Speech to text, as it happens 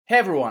Hey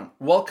everyone,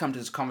 welcome to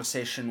this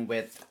conversation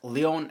with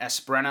Leon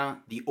S. Brenner,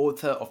 the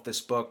author of this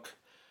book,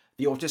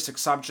 The Autistic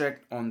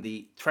Subject on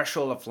the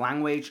Threshold of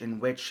Language, in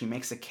which he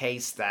makes a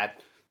case that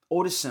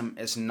autism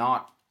is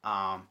not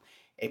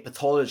a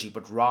pathology,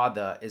 but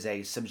rather is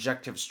a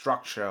subjective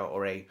structure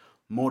or a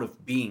mode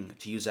of being,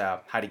 to use a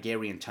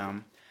Heideggerian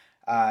term.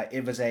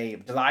 It was a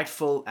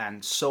delightful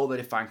and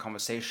soul-edifying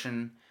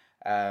conversation.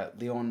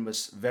 Leon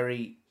was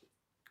very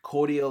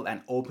cordial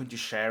and open to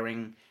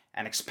sharing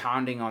and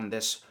expounding on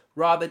this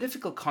rather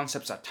difficult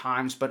concepts at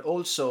times, but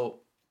also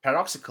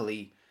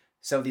paradoxically,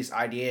 some of these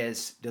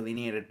ideas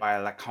delineated by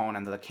Lacan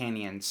and the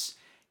Lacanians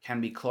can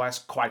be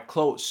quite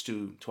close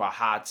to our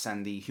hearts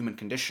and the human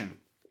condition.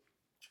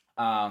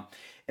 Uh,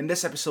 in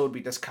this episode, we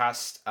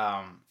discussed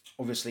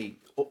obviously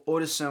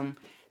autism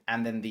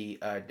and then the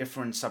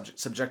different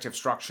subjective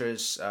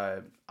structures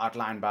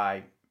outlined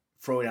by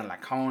Freud and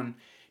Lacan,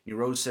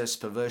 neurosis,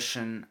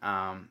 perversion,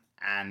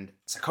 and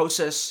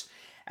psychosis.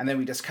 And then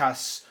we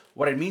discuss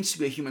what it means to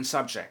be a human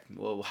subject.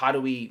 Well, how do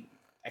we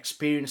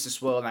experience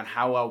this world, and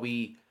how are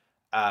we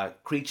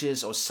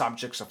creatures or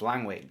subjects of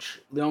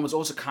language? Leon was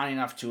also kind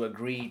enough to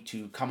agree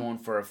to come on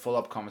for a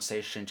follow-up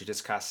conversation to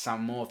discuss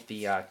some more of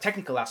the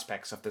technical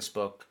aspects of this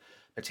book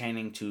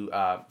pertaining to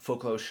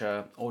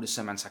foreclosure,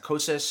 autism, and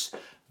psychosis.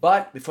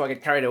 But before I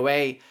get carried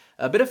away,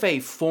 a bit of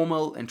a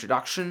formal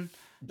introduction.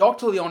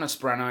 Dr. Leon S.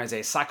 Brenner is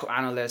a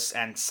psychoanalyst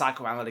and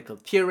psychoanalytical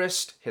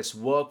theorist. His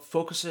work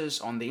focuses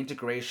on the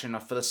integration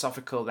of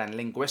philosophical and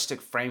linguistic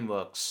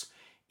frameworks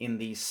in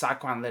the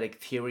psychoanalytic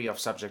theory of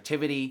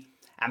subjectivity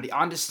and the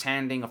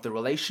understanding of the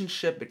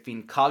relationship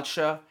between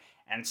culture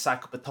and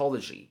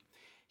psychopathology.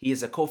 He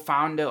is a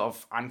co-founder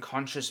of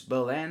Unconscious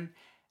Berlin,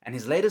 and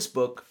his latest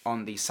book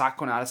on the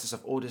psychoanalysis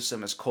of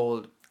autism is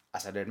called,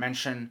 as I did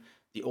mention,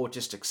 The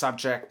Autistic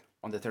Subject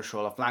on the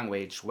Threshold of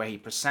Language, where he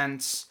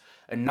presents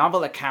a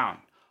novel account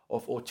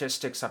of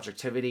autistic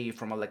subjectivity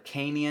from a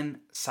Lacanian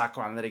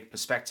psychoanalytic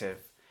perspective.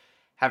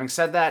 Having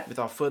said that,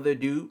 without further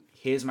ado,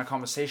 here's my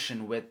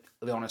conversation with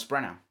Leon S.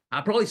 Brenner.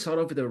 I'll probably start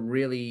off with a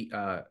really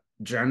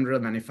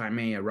general and, if I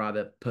may, a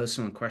rather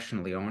personal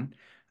question, Leon.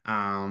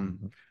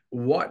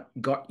 What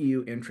got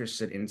you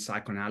interested in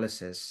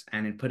psychoanalysis,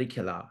 and in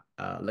particular,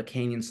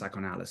 Lacanian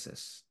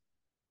psychoanalysis?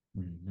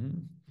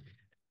 Mhm.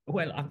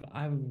 Well,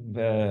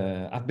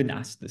 I've been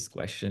asked this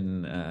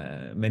question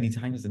many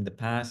times in the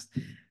past,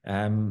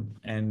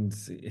 and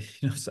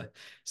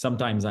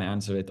sometimes I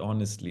answer it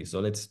honestly. So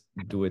let's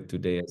do it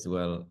today as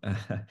well.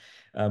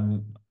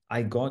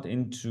 I got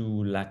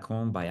into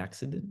Lacan by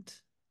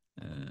accident.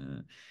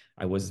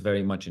 I was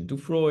very much into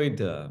Freud.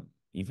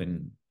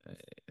 Even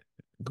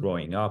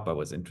growing up, I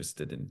was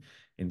interested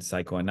in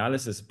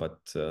psychoanalysis, but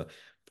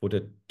put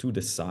it to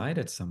the side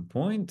at some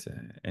point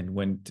and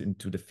went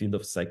into the field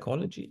of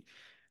psychology.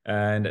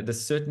 And at a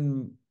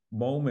certain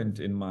moment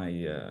in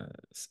my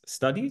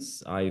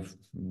studies, I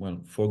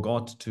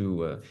forgot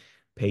to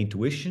pay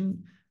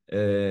tuition.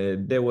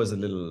 There was a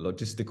little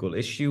logistical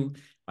issue.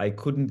 I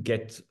couldn't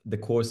get the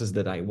courses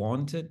that I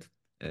wanted.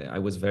 I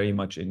was very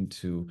much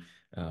into,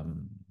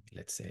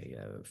 let's say,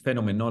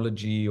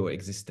 phenomenology or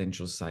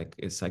existential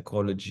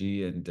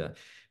psychology, and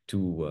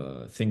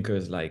to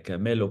thinkers like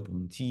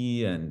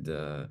Merleau-Ponty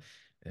and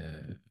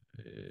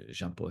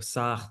Jean-Paul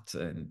Sartre,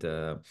 and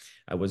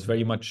I was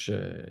very much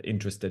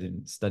interested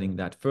in studying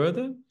that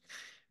further,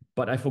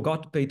 but I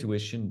forgot to pay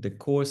tuition. The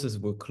courses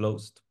were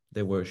closed.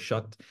 They were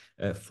shut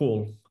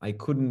full. I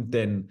couldn't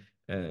then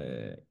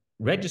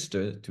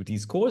register to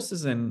these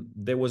courses, and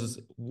there was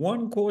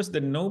one course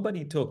that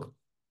nobody took,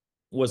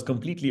 was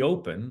completely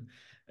open,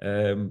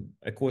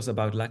 a course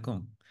about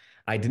Lacan.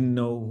 I didn't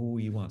know who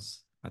he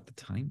was at the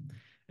time.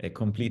 A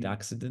complete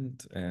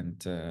accident,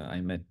 and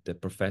I met the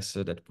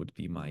professor that would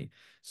be my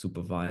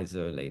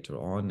supervisor later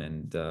on.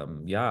 And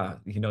yeah,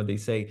 they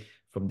say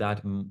from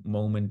that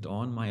moment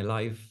on, my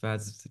life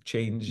has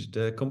changed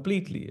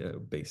completely.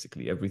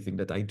 Basically, everything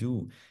that I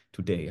do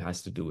today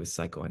has to do with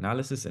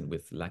psychoanalysis and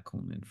with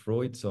Lacan and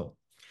Freud. So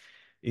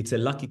it's a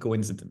lucky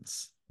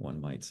coincidence,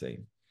 one might say.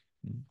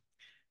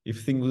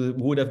 If things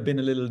would have been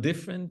a little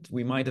different,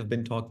 we might have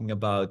been talking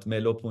about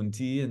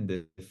Merleau-Ponty and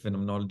the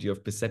phenomenology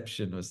of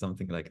perception or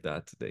something like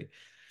that today.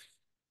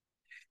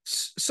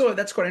 So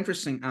that's quite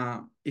interesting.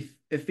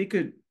 If we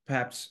could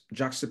perhaps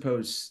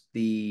juxtapose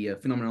the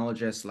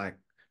phenomenologists like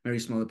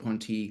Maurice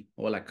Merleau-Ponty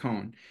or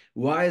Lacan,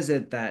 why is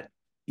it that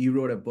you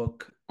wrote a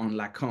book on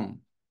Lacan,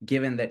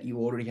 given that you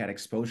already had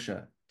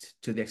exposure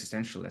to the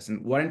existentialists?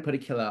 And what in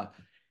particular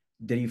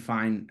did you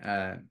find,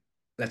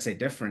 let's say,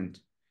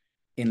 different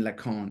in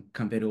Lacan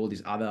compared to all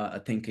these other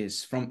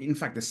thinkers from, in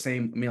fact, the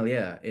same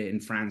milieu in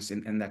France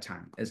in that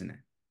time, isn't it?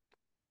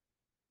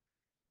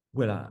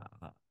 Well,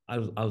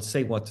 I'll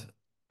say what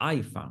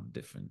I found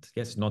different.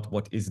 Yes, not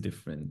what is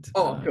different,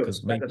 Oh, of course.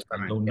 because maybe That's what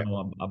I I meant. don't Yeah.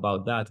 know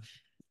about that.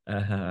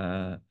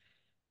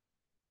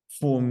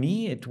 For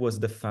me, it was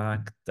the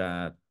fact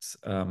that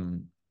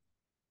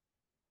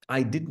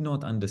I did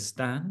not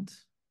understand,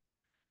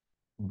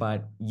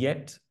 but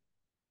yet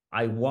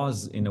I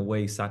was in a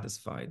way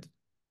satisfied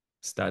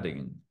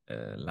studying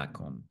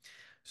Lacan.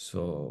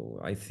 So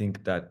I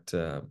think that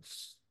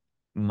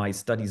my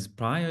studies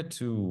prior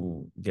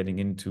to getting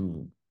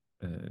into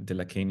the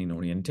Lacanian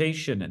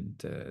orientation and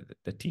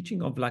the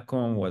teaching of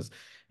Lacan was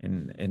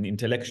an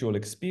intellectual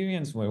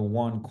experience where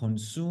one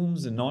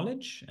consumes the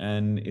knowledge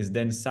and is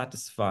then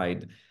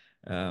satisfied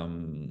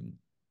um,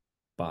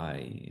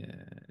 by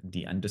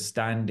the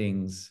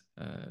understandings.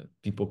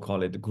 People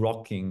call it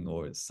grokking,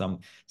 or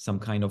some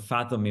kind of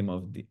fathoming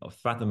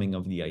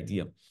of the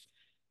idea.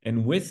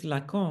 And with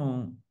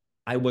Lacan,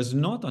 I was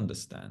not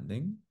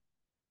understanding,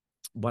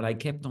 but I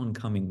kept on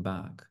coming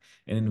back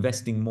and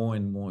investing more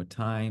and more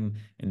time,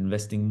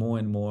 investing more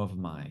and more of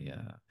my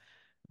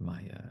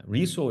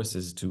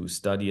resources to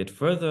study it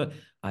further.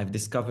 I've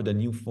discovered a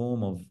new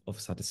form of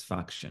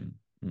satisfaction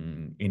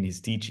in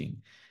his teaching.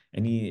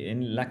 And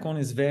Lacan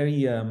is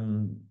very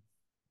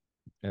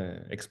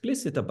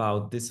explicit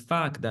about this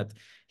fact that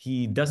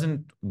he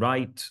doesn't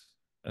write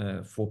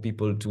for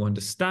people to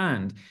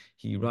understand.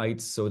 He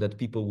writes so that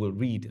people will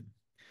read.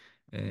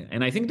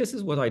 And I think this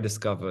is what I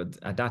discovered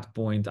at that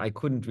point. I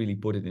couldn't really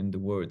put it in the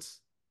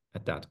words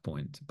at that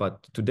point.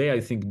 But today,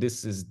 I think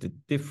this is the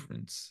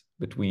difference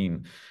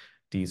between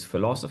these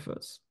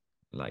philosophers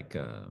like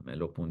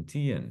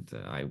Merleau-Ponty, and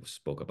I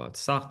spoke about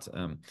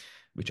Sartre,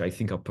 which I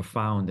think are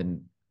profound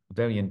and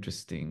very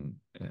interesting,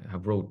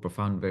 have wrote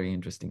profound, very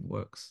interesting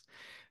works.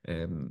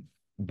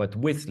 But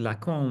with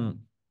Lacan,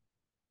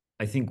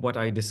 I think what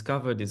I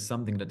discovered is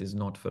something that is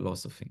not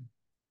philosophy.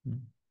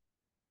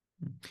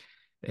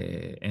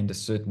 And a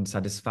certain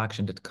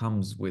satisfaction that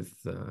comes with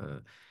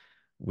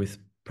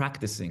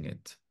practicing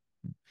it,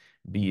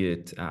 be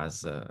it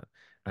as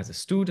a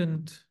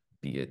student,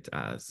 be it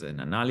as an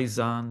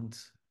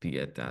analysand, be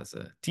it as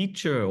a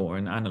teacher or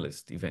an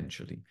analyst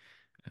eventually.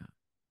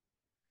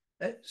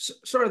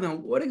 Sorry,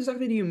 then, what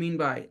exactly do you mean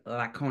by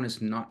Lacan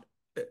is not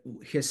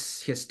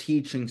his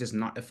teachings is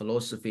not a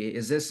philosophy?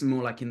 Is this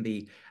more like in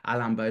the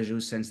Alain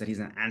Badiou sense that he's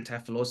an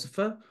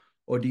anti-philosopher,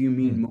 or do you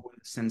mean more in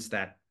the sense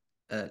that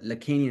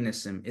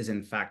Lacanianism is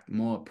in fact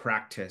more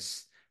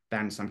practice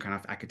than some kind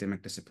of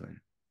academic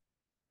discipline?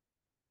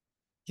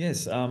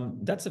 Yes,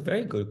 that's a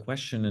very good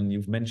question, and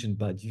you've mentioned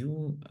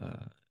Badiou,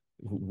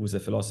 who's a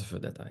philosopher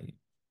that I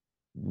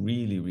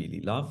really, really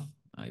love.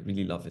 I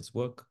really love his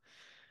work.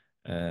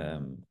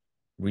 Um,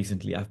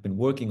 Recently, I've been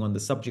working on the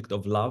subject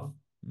of love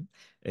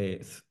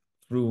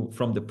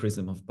from the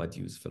prism of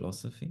Badiou's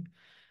philosophy.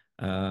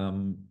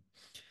 Um,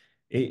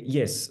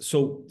 yes,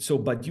 so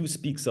Badiou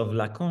speaks of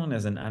Lacan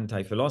as an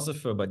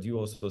anti-philosopher. Badiou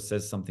also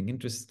says something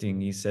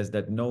interesting. He says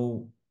that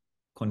no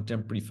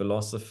contemporary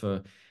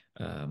philosopher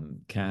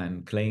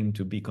can claim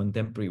to be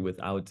contemporary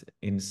without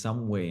in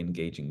some way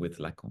engaging with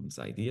Lacan's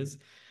ideas.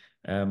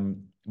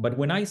 But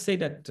when I say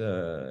that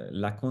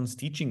Lacan's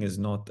teaching is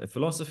not a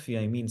philosophy,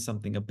 I mean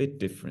something a bit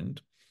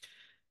different.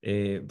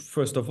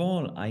 First of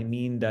all, I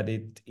mean that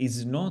it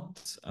is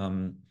not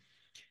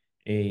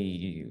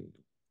a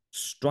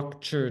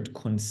structured,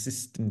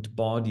 consistent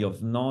body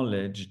of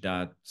knowledge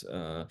that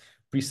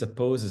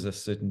presupposes a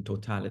certain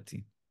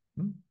totality.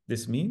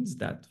 This means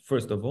that,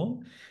 first of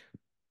all,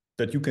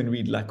 that you can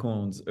read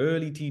Lacan's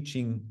early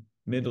teaching,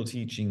 middle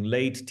teaching,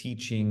 late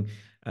teaching,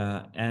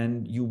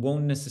 and you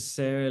won't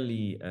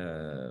necessarily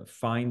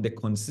find the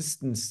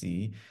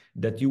consistency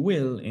that you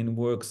will in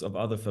works of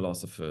other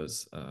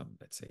philosophers,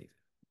 let's say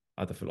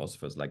other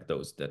philosophers like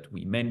those that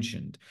we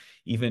mentioned.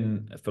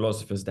 Even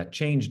philosophers that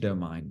change their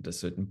mind at a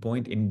certain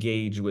point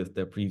engage with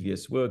their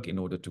previous work in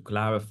order to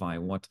clarify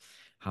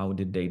how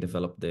did they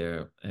develop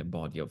their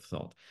body of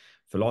thought.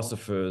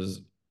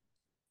 Philosophers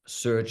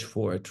search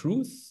for a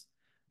truth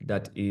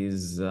that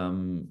is,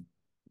 one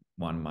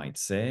might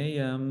say,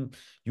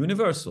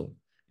 universal.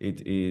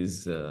 It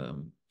is a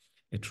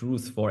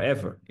truth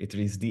forever. It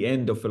is the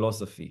end of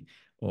philosophy,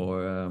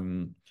 or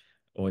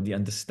the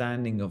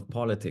understanding of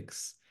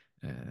politics.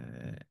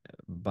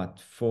 But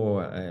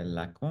for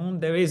Lacan,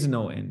 there is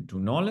no end to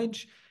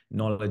knowledge.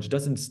 Knowledge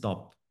doesn't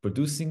stop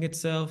producing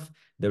itself.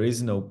 There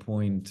is no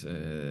point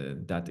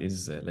that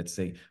is, let's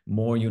say,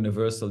 more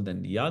universal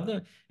than the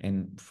other.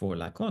 And for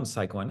Lacan,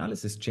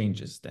 psychoanalysis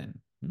changes then.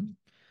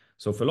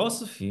 So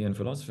philosophy and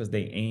philosophers,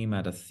 they aim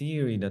at a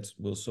theory that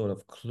will sort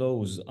of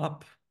close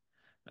up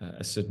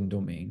a certain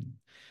domain,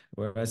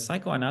 whereas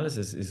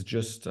psychoanalysis is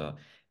just a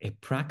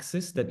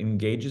praxis that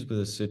engages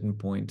with a certain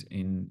point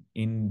in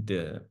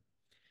the,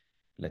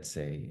 let's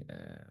say,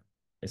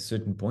 a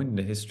certain point in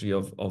the history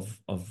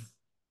of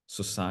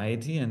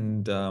society,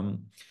 and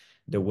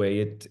the way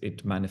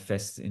it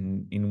manifests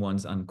in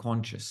one's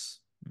unconscious.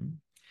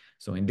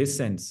 So in this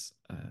sense,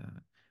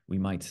 we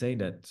might say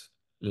that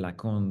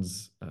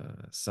Lacan's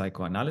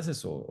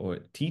psychoanalysis or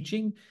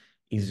teaching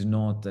is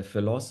not a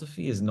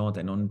philosophy, is not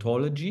an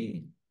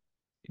ontology.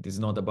 It is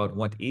not about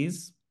what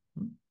is.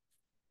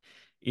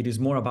 It is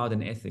more about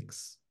an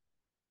ethics.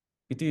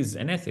 It is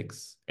an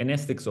ethics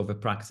of a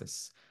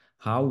praxis,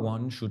 how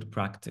one should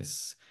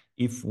practice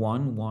if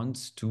one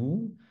wants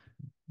to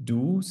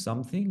do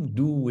something,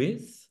 do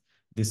with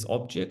this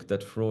object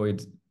that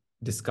Freud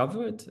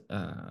discovered,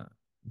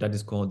 that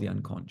is called the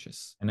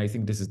unconscious. And I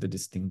think this is the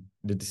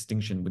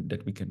distinction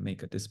that we can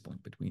make at this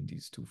point between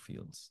these two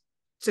fields.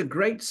 It's a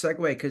great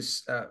segue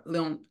because,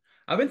 Leon,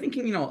 I've been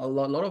thinking, a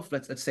lot of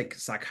let's say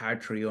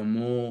psychiatry or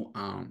more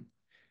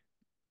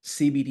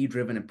CBD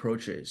driven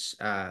approaches.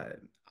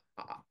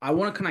 I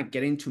want to kind of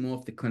get into more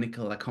of the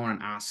clinical. Like, I want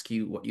to ask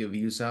you what your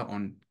views are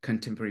on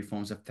contemporary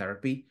forms of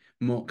therapy,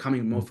 more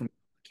coming more Mm, from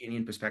a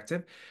Lacanian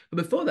perspective.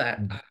 But before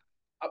that, mm,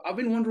 I've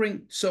been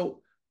wondering,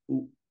 so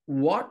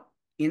what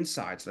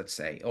insights, let's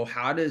say, or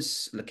how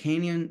does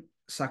Lacanian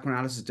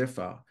psychoanalysis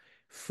differ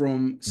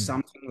from mm,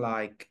 something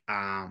like,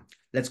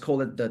 let's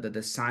call it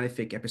the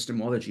scientific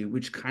epistemology,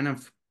 which kind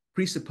of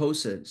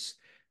presupposes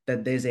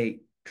that there's a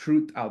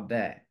truth out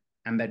there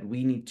and that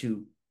we need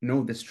to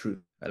know this truth,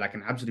 like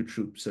an absolute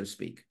truth, so to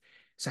speak.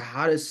 So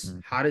how does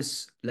mm, how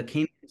does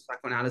Lacanian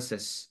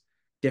psychoanalysis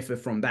differ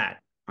from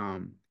that?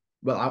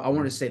 Well, I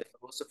want to mm. say the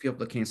philosophy of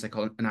Lacanian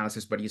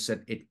psychoanalysis, but you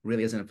said it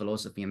really isn't a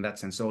philosophy in that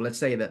sense. So let's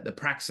say that the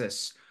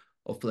praxis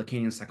of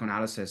Lacanian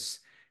psychoanalysis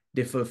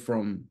differ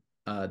from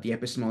the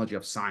epistemology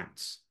of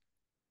science.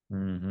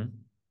 Mhm.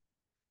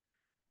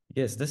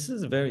 Yes, this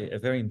is a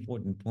very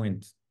important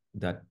point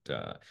that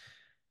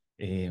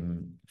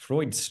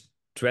Freud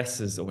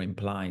stresses or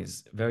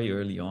implies very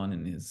early on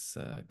in his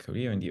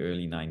career in the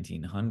early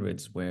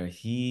 1900s, where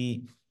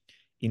he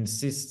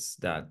insists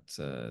that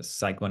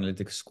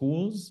psychoanalytic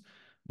schools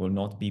will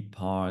not be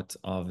part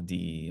of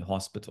the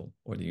hospital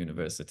or the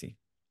university.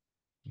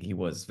 He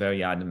was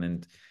very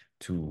adamant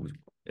to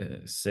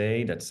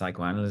say that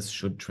psychoanalysts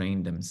should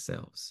train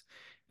themselves.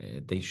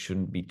 They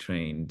shouldn't be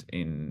trained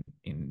in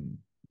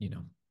you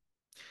know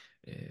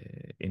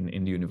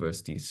in the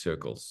university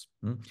circles.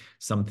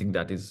 Something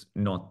that is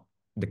not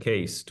the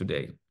case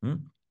today.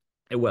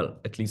 Well,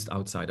 at least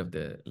outside of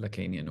the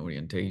Lacanian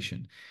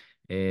orientation.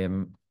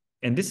 And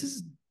this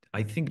is,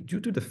 I think, due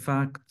to the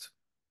fact,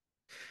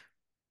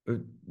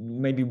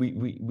 maybe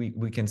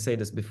we can say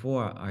this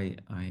before I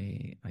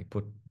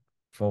put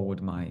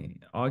forward my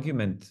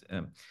argument,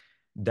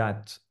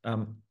 that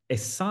a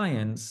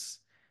science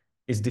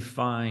is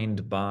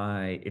defined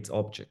by its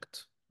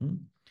object.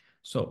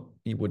 So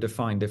you would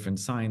define different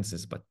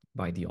sciences, but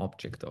by the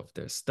object of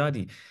their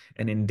study.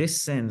 And in this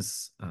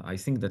sense, I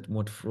think that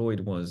what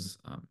Freud was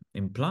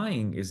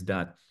implying is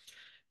that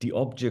the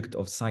object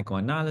of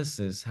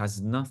psychoanalysis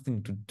has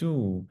nothing to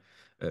do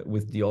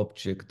with the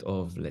object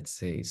of, let's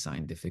say,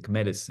 scientific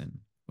medicine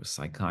or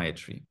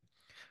psychiatry,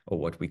 or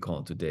what we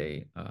call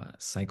today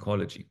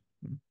psychology.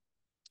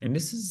 And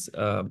this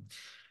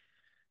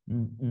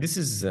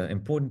is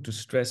important to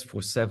stress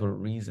for several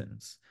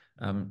reasons.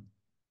 Um,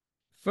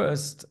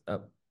 First,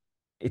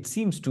 it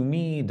seems to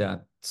me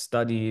that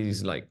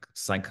studies like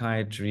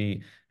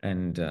psychiatry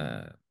and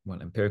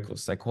well, empirical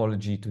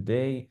psychology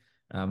today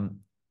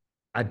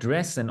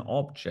address an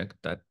object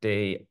that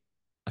they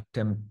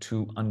attempt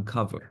to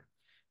uncover,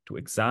 to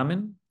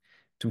examine,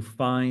 to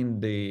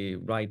find the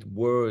right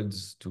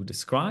words to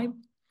describe,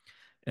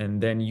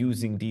 and then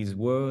using these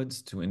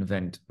words to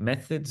invent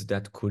methods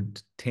that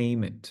could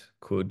tame it,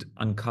 could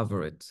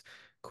uncover it,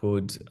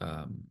 could,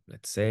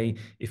 let's say,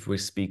 if we're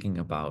speaking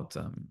about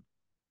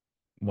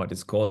what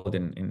is called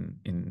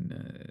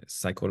in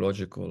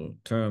psychological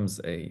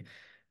terms a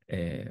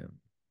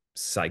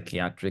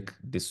psychiatric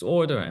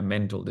disorder, a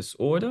mental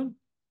disorder,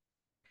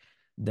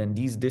 then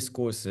these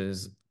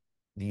discourses,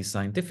 these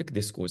scientific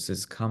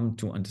discourses, come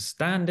to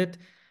understand it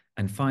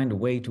and find a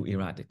way to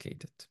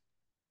eradicate it.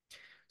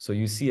 So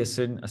you see a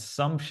certain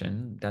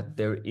assumption that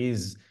there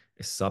is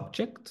a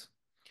subject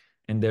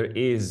and there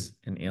is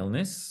an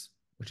illness,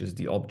 which is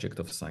the object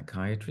of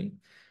psychiatry.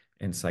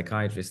 And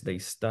psychiatrists, they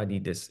study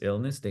this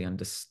illness, they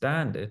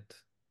understand it,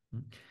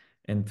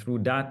 and through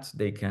that,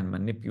 they can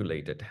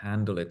manipulate it,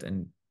 handle it,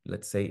 and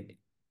let's say,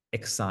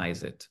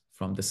 excise it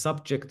from the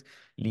subject,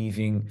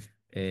 leaving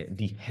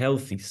the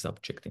healthy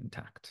subject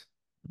intact.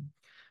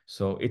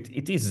 So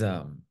it is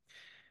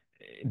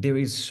there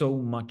is so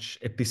much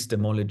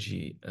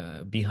epistemology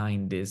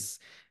behind this.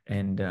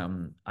 And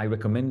I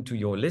recommend to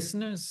your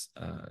listeners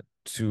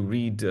to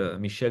read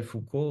Michel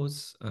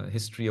Foucault's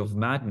History of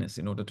Madness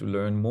in order to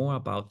learn more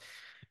about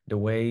the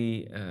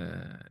way,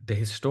 the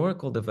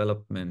historical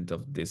development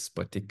of this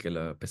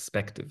particular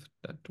perspective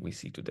that we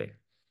see today.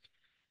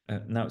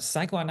 Now,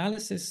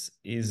 psychoanalysis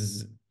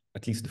is,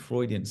 at least the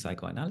Freudian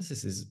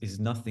psychoanalysis, is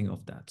nothing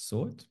of that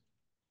sort.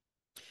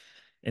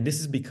 And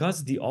this is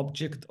because the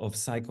object of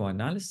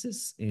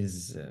psychoanalysis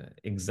is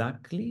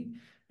exactly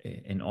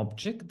an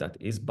object that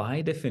is,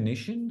 by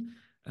definition,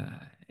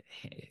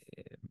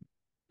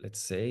 let's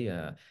say,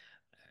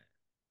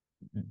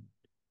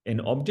 an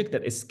object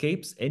that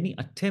escapes any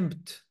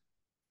attempt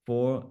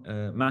for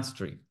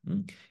mastery.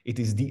 It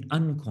is the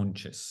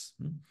unconscious.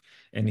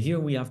 And here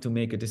we have to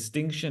make a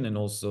distinction and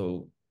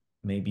also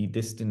maybe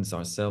distance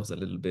ourselves a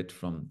little bit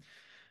from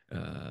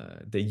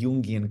the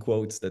Jungian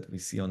quotes that we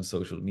see on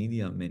social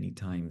media many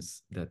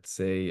times that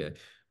say,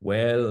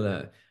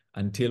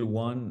 until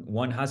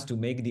one has to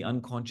make the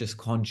unconscious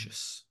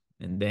conscious,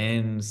 and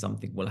then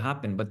something will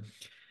happen. But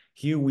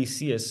Here we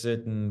see a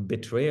certain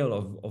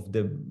betrayal of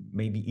the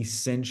maybe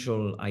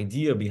essential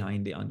idea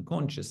behind the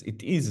unconscious.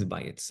 It is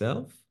by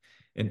itself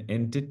an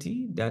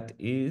entity that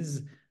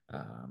is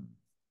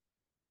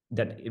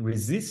that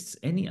resists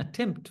any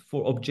attempt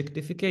for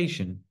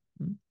objectification.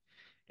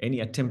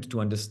 Any attempt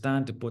to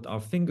understand, to put our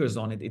fingers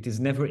on it, it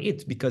is never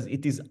it, because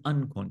it is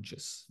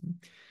unconscious.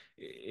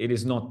 It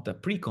is not the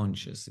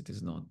pre-conscious. It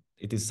is not.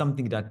 It is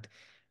something that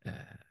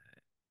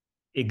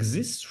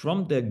exists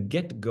from the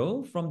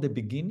get-go, from the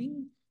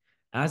beginning,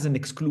 as an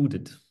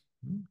excluded,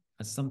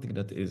 as something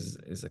that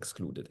is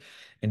excluded.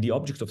 And the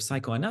object of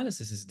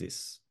psychoanalysis is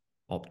this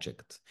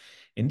object.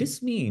 And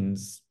this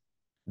means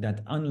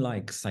that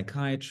unlike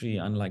psychiatry,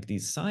 unlike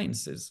these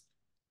sciences,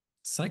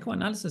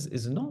 psychoanalysis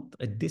is not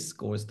a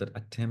discourse that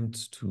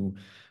attempts to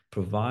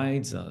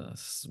provide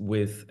us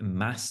with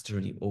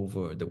mastery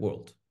over the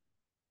world.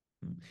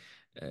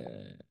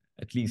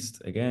 At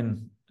least,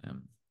 again,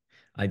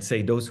 I'd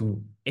say those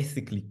who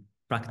ethically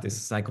practice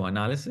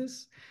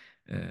psychoanalysis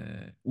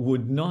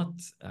would not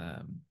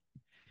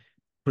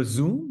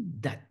presume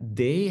that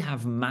they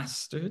have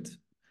mastered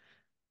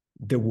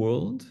the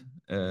world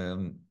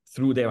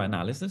through their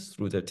analysis,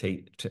 through their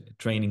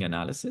training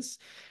analysis.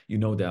 You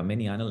know, there are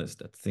many analysts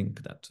that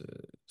think that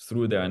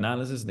through their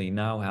analysis, they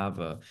now have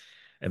a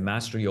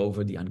mastery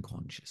over the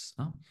unconscious.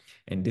 Huh?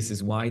 And this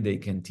is why they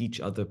can teach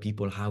other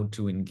people how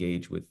to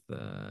engage with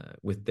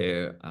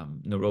their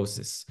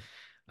neurosis.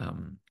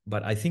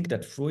 But I think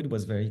that Freud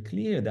was very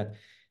clear that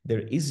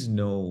there is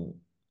no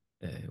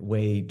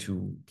way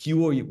to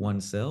cure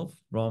oneself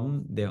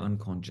from their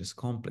unconscious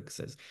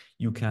complexes.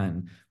 You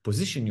can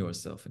position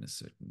yourself in a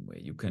certain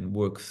way. You can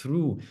work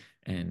through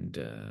and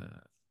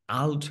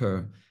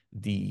alter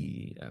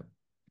the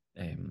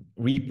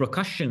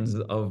repercussions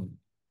of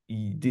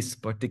this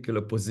particular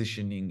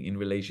positioning in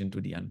relation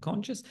to the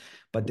unconscious,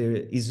 but there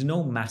is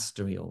no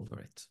mastery over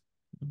it.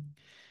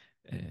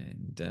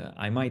 And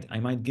I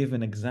might give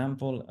an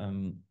example.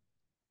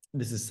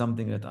 This is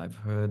something that I've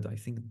heard. I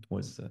think it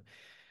was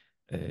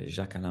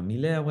Jacques-Alain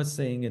Miller was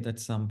saying it at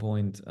some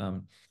point,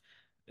 and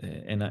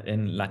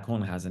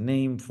Lacan has a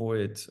name for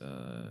it.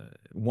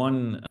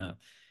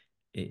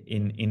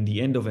 In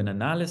the end of an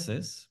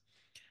analysis,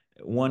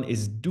 one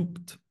is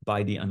duped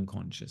by the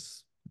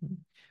unconscious.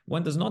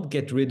 One does not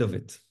get rid of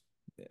it.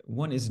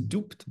 One is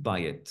duped by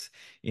it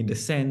in the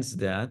sense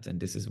that, and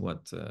this is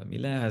what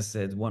Miller has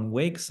said, one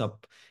wakes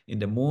up in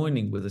the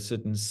morning with a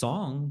certain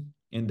song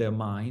in their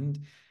mind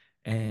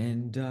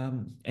and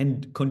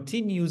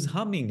continues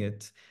humming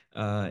it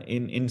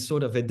in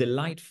sort of a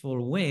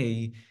delightful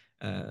way,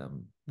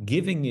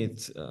 giving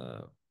it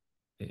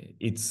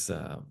its,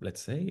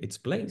 let's say, its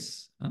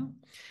place. Huh?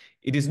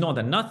 It is not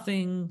a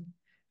nothing.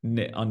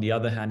 On the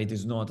other hand, it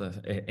is not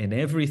an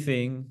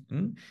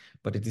everything,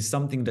 but it is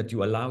something that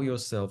you allow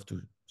yourself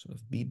to sort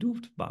of be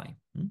duped by.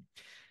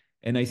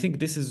 And I think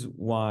this is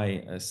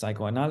why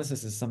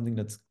psychoanalysis is something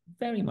that's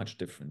very much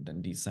different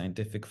than these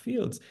scientific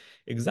fields,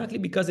 exactly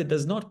because it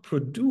does not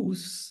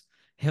produce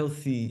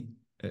healthy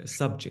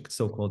subjects,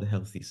 so-called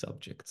healthy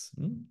subjects.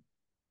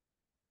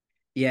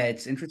 Yeah,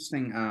 it's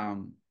interesting,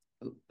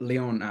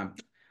 Leon.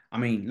 I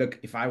mean, look,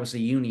 if I was a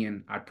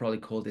union, I'd probably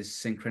call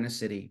this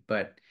synchronicity.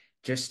 But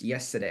just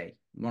yesterday,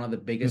 one of the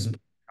biggest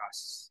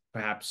podcasts,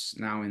 perhaps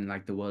now in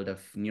like the world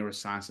of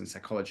neuroscience and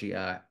psychology,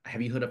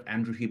 have you heard of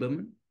Andrew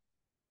Huberman?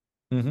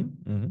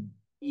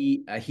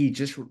 He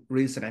just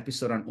released an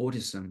episode on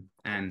autism,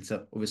 and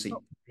so obviously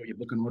your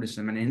book on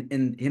autism, and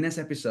in this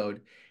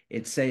episode,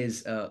 it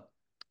says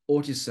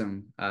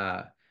autism.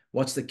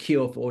 What's the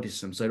cure for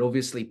autism? So it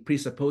obviously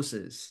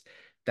presupposes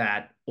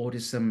that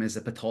autism is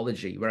a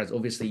pathology, whereas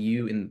obviously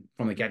you, in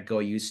from the get go,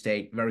 you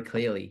state very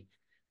clearly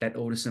that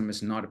autism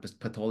is not a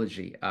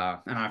pathology,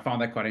 and I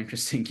found that quite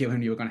interesting,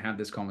 given you were going to have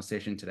this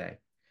conversation today.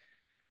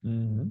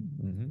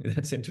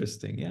 That's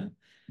interesting. Yeah.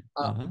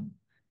 Uh,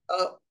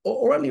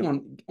 Aureli,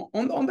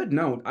 on that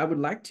note, I would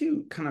like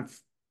to kind of,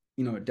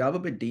 delve a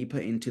bit deeper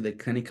into the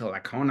clinical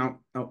account. Now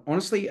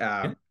honestly,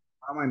 Yeah. one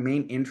of my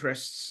main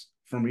interests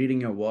from reading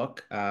your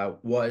work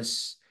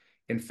was,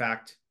 in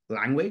fact,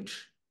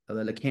 language, the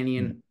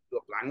Lacanian view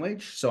of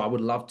language. So I would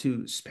love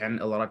to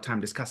spend a lot of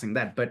time discussing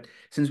that. But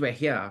since we're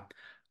here,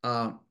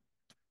 uh,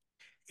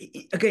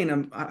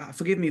 again,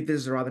 forgive me if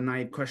this is a rather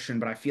naive question,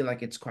 but I feel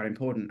like it's quite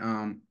important.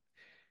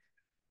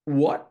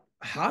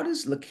 How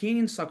does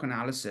Lacanian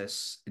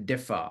psychoanalysis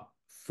differ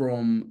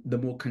from the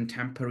more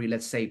contemporary,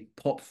 let's say,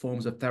 pop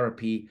forms of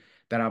therapy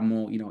that are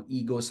more,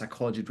 ego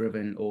psychology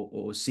driven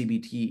or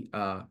CBT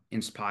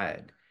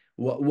inspired?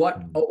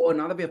 Or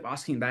another way of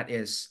asking that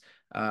is,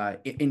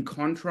 in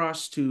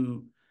contrast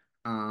to,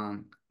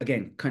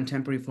 again,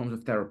 contemporary forms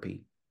of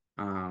therapy,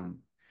 um,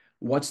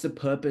 what's the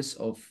purpose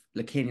of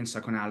Lacanian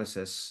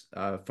psychoanalysis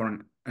for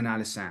an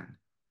analysand?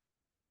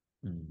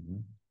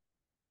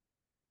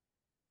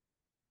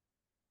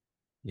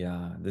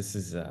 Yeah, this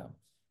is a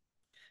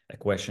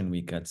question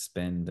we could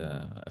spend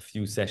a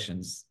few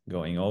sessions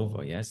going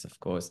over. Yes, of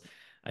course.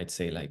 I'd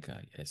say like,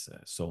 yes,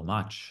 so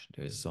much.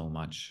 There's so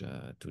much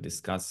to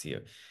discuss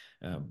here.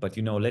 But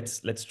you know,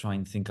 let's try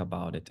and think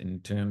about it in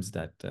terms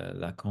that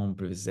Lacan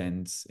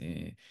presents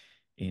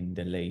in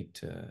the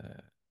late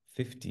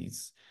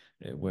 50s,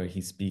 where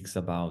he speaks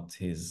about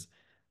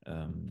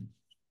um,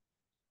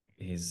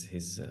 his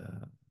his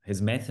uh,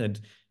 his method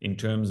in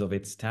terms of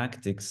its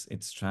tactics,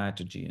 its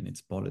strategy, and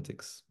its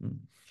politics.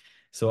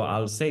 So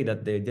I'll say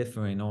that they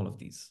differ in all of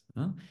these.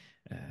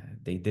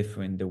 They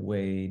differ in the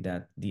way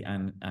that the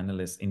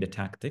analyst, in the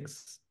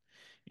tactics,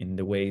 in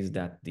the ways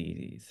that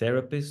the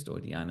therapist or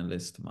the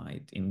analyst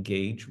might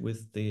engage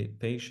with the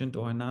patient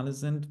or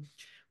analysand,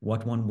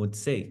 what one would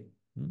say,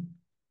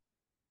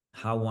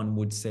 how one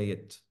would say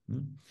it.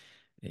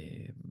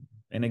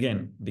 And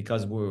again,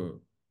 because we're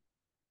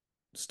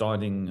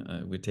starting,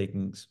 we're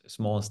taking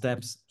small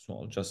steps, so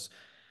I'll just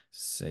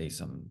say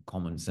some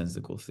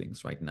commonsensical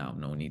things right now.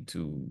 No need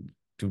to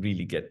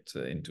really get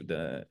into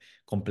the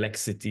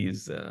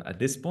complexities at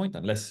this point,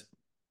 unless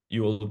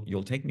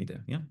you'll take me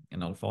there, yeah,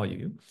 and I'll follow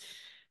you.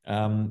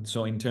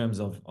 So in terms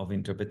of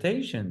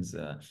interpretations,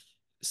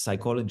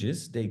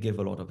 psychologists, they give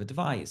a lot of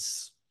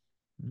advice.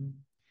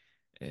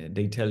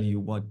 They tell you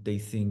what they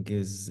think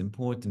is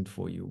important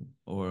for you,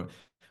 or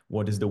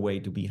what is the way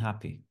to be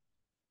happy.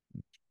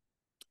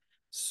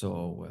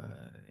 So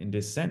in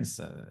this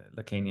sense,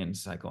 Lacanian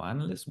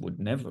psychoanalysts would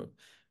never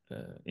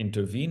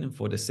intervene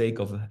for the sake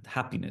of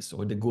happiness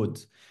or the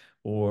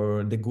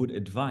good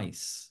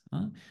advice.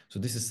 So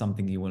this is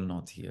something you will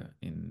not hear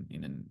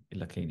in a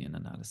Lacanian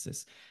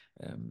analysis.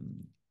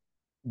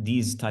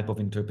 These type of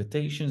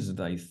interpretations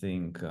that I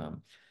think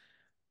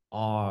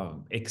are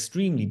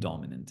extremely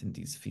dominant in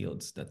these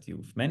fields that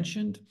you've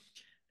mentioned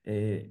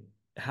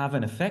have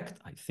an effect,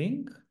 I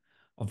think,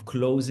 of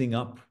closing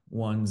up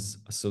one's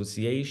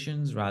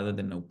associations rather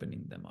than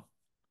opening them up.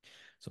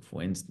 So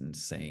for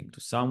instance, saying to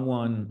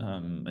someone,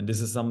 and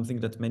this is something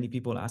that many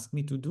people ask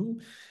me to do,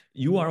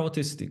 you are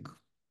autistic.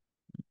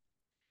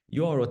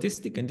 You are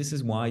autistic and this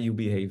is why you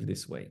behave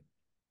this way.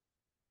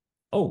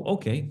 Oh,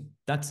 okay,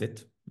 that's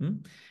it.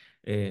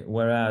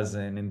 Whereas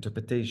an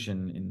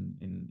interpretation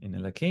in a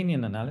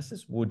Lacanian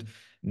analysis would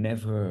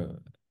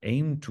never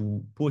aim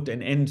to put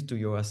an end to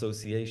your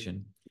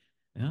association.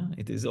 Yeah,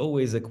 it is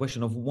always a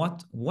question of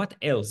what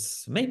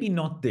else, maybe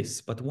not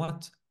this, but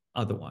what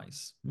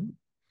otherwise.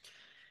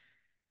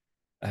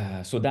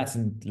 So that's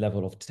in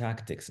level of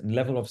tactics and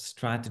level of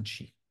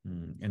strategy.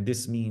 And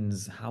this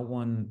means how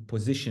one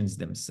positions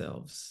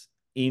themselves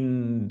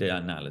in the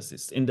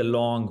analysis, in the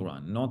long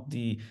run, not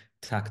the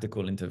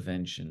tactical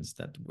interventions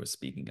that we're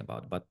speaking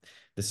about, but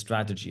the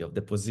strategy of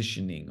the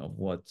positioning of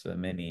what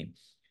many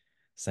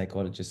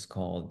psychologists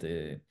call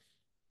the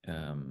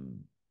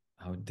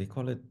how they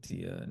call it,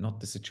 the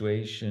not the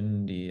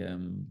situation, the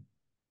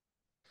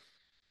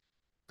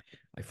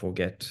I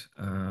forget,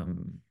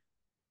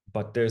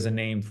 but there's a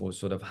name for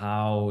sort of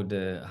how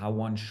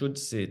one should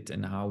sit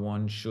and how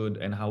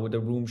the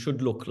room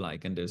should look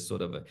like, and there's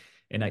sort of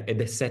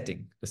the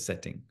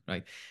setting,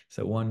 right?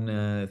 So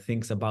one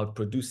thinks about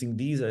producing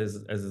these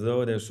as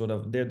though they're sort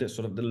of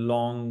the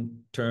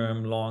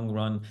long-term,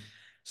 long-run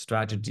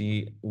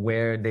strategy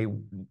where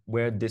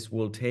this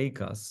will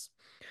take us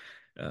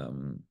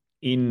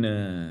in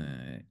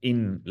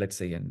let's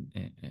say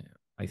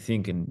I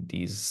think in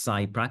these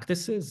psi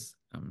practices.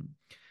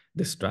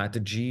 The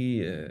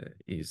strategy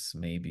is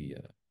maybe,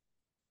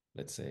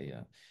 let's say,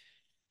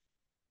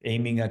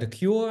 aiming at a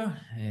cure,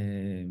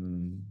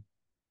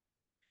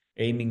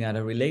 aiming at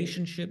a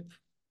relationship,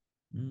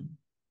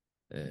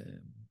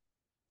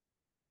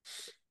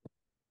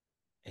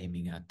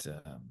 aiming at,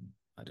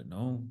 I don't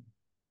know,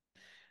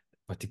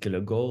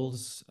 particular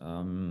goals.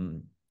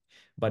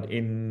 But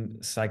in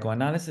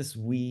psychoanalysis,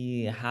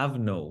 we have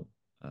no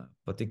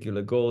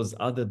particular goals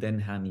other than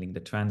handling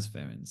the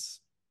transference.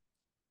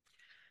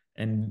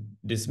 And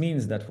this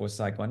means that for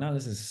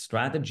psychoanalysis,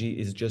 strategy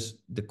is just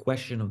the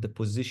question of the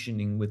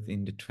positioning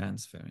within the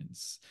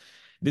transference.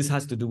 This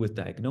has to do with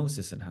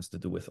diagnosis and has to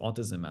do with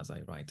autism, as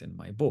I write in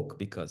my book,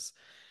 because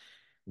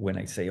when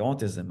I say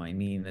autism, I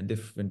mean a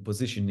different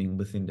positioning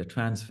within the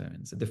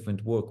transference, a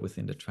different work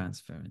within the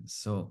transference.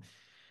 So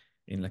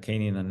in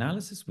Lacanian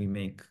analysis, we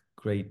make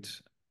great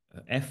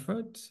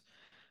effort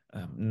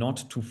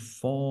not to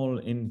fall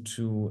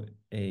into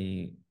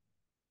a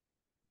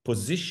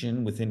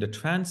position within the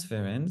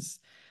transference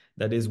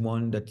that is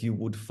one that you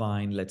would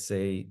find, let's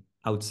say,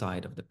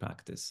 outside of the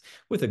practice,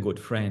 with a good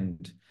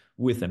friend,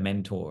 with a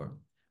mentor,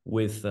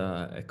 with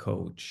a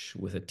coach,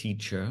 with a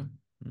teacher,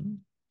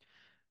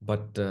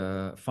 but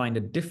find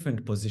a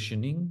different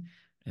positioning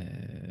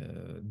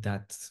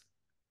that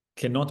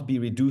cannot be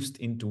reduced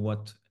into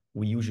what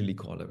we usually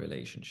call a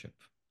relationship.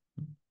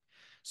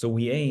 So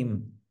we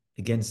aim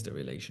against the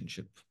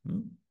relationship.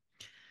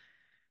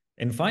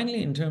 And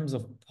finally, in terms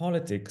of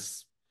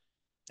politics,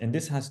 and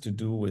this has to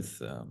do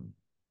with,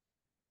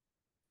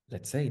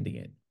 let's say,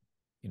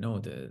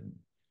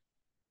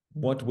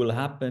 what will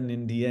happen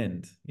in the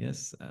end.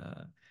 Yes,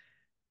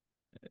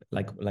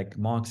 like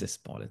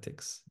Marxist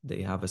politics,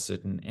 they have a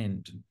certain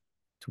end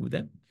to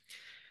them.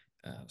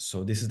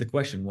 So this is the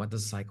question: what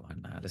does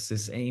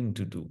psychoanalysis aim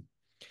to do?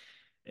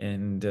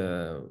 And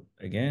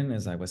again,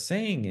 as I was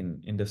saying,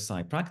 in the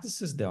Psy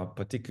practices, there are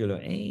particular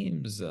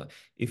aims.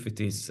 If it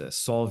is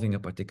solving a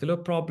particular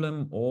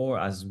problem, or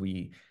as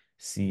we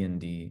see in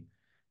the,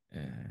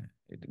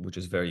 which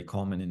is very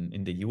common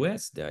in the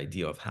US, the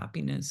idea of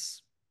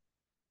happiness.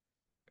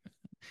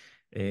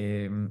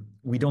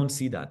 We don't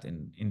see that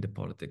in the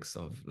politics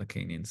of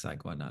Lacanian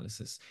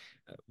psychoanalysis.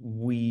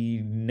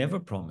 We never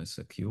promise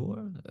a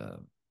cure.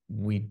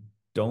 We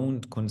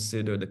don't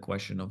consider the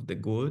question of the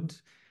good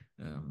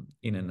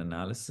in an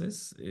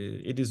analysis.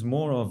 It is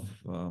more of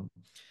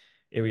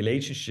a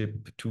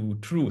relationship to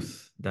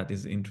truth that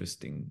is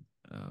interesting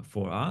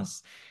for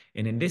us.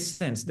 And in this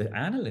sense, the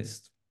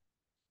analyst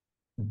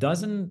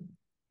doesn't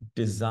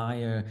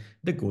desire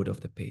the good of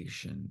the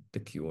patient, the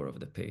cure of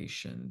the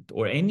patient,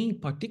 or any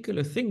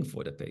particular thing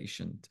for the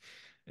patient.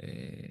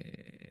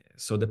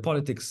 So the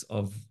politics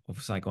of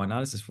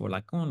psychoanalysis for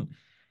Lacan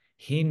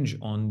hinge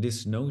on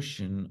this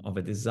notion of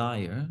a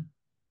desire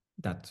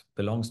that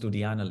belongs to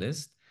the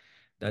analyst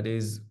that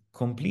is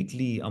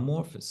completely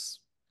amorphous.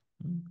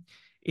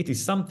 It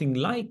is something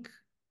like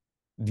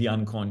the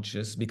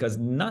unconscious because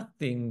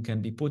nothing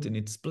can be put in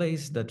its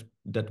place that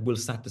will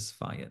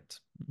satisfy it.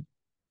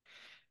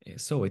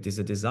 So it is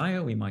a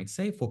desire, we might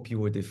say, for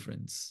pure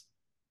difference,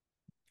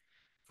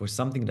 for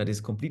something that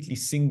is completely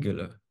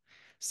singular,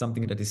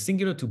 something that is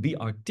singular to be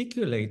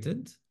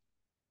articulated,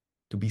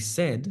 to be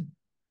said,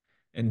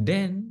 and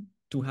then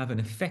to have an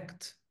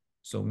effect.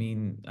 So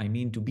I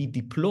mean to be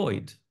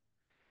deployed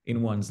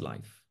in one's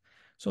life.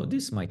 So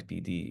this might be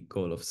the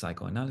goal of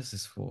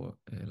psychoanalysis for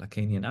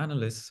Lacanian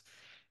analysts.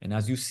 And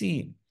as you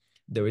see,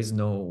 there is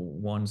no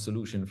one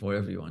solution for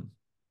everyone.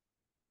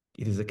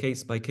 It is a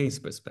case-by-case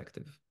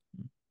perspective.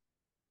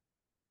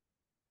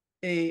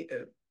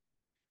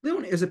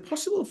 Leon, is it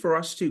possible for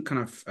us to kind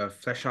of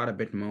flesh out a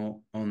bit more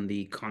on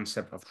the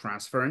concept of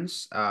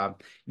transference?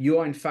 You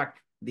are, in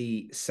fact,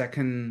 the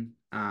second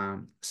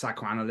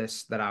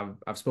psychoanalyst that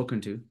I've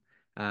spoken to,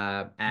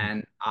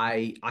 and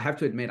I have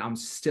to admit I'm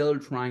still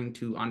trying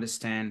to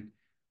understand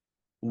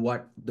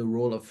what the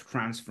role of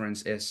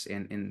transference is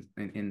in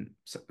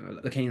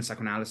Lacanian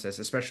psychoanalysis,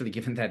 especially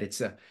given that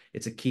it's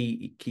a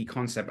key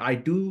concept. I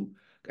do,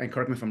 and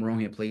correct me if I'm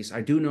wrong here, please.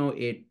 I do know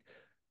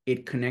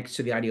it connects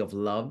to the idea of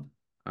love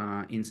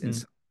in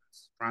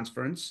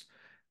transference.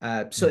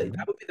 So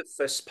that would be the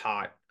first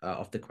part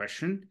of the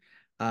question.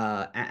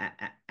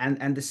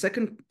 And the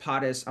second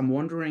part is I'm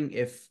wondering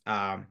if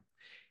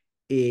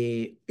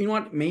you know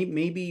what,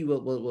 maybe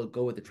we'll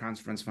go with the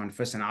transference one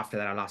first, and after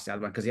that I'll ask the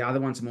other one because the other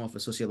one's more of a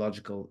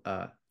sociological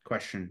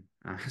question.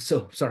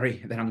 So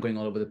sorry that I'm going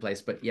all over the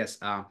place, but yes,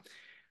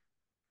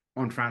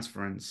 on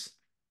transference.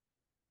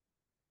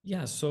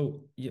 Yeah,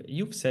 so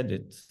you've said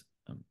it.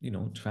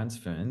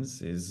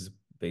 Transference is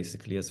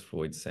basically, as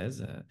Freud says,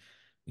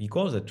 he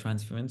calls it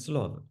transference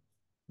love.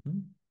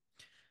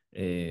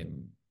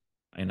 And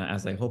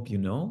as I hope you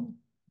know,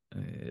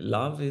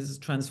 love is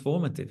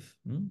transformative.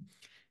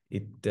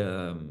 It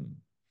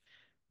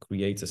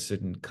creates a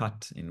certain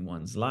cut in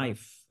one's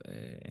life,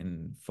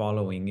 and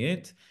following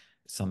it,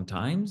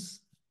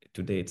 sometimes,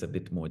 today it's a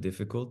bit more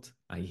difficult,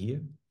 I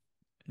hear,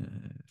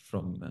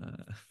 from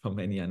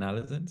many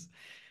analysts.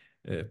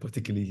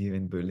 Particularly here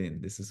in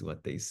Berlin. This is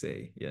what they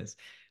say, yes.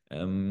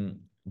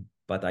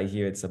 But I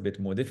hear it's a bit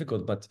more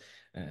difficult, but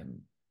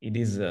it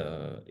is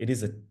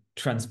a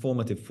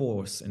transformative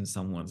force in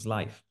someone's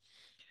life.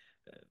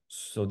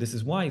 So this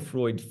is why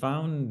Freud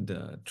found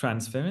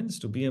transference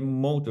to be a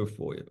motor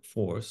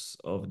force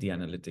of the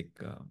analytic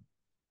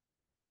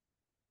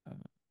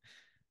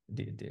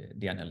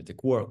the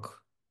analytic work.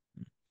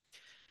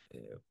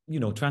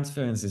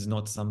 Transference is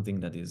not something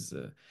that is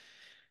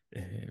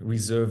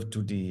reserved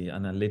to the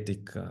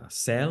analytic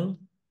cell.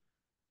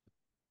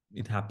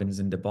 It happens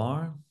in the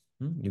bar.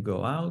 You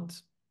go out,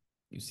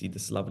 you see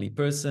this lovely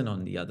person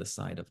on the other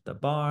side of the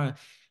bar.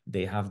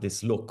 They have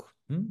this look.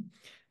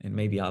 And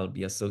maybe I'll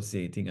be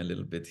associating a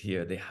little bit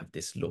here. They have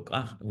this look.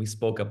 We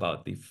spoke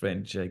about the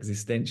French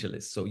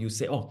existentialists. So you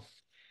say,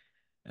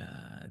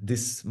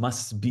 this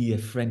must be a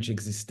French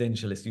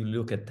existentialist. You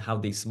look at how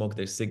they smoke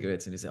their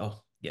cigarettes and you say,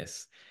 oh,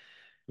 yes.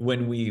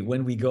 When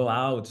we go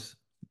out,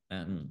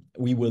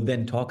 we will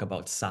then talk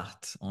about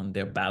Sartre on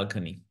their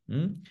balcony.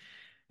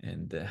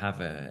 And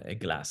have a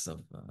glass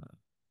of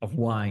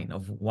wine,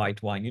 of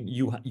white wine.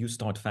 You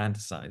start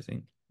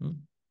fantasizing.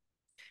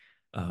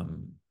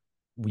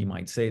 We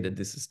might say that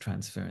this is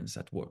transference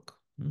at work.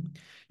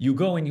 You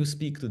go and you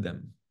speak to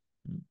them.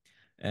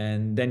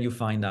 And then you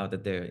find out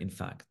that they're in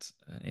fact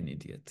an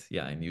idiot.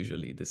 Yeah, and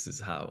usually this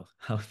is how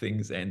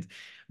things end.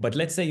 But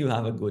let's say you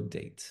have a good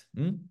date.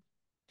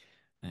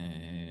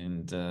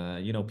 And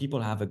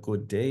people have a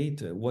good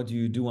date. What do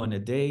you do on a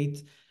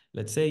date?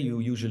 Let's say you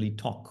usually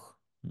talk.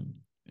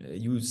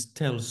 You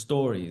tell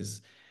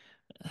stories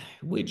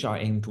which are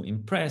aimed to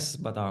impress,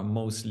 but are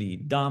mostly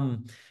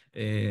dumb.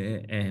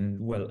 And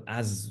well,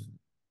 as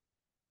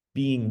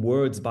being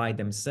words by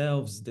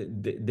themselves,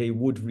 they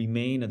would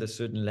remain at a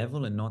certain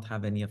level and not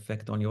have any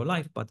effect on your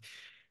life. But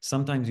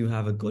sometimes you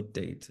have a good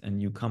date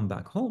and you come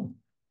back home.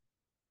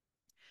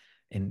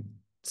 And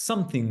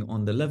something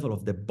on the level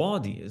of the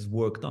body is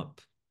worked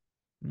up.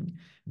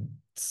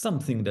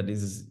 Something that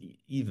is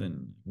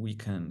even, we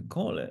can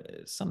call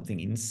it something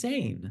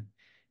insane.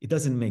 It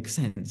doesn't make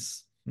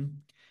sense,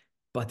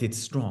 but it's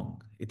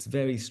strong. It's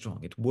very strong.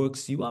 It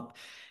works you up.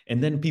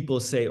 And then people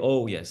say,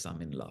 oh, yes,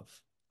 I'm in love.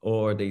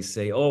 Or they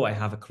say, oh, I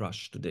have a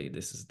crush today.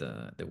 This is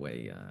the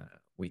way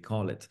we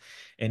call it.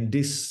 And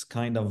this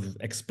kind of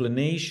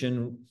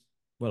explanation,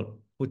 well,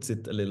 puts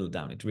it a little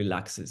down. It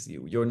relaxes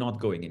you. You're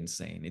not going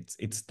insane.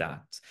 It's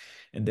that.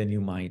 And then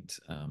you might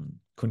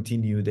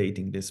continue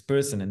dating this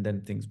person, and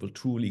then things will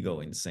truly go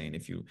insane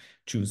if you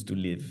choose to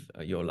live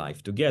your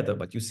life together.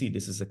 But you see,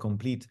 this is a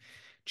complete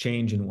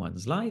change in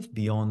one's life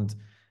beyond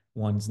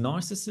one's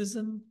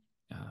narcissism.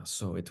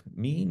 So it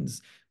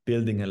means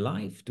building a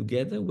life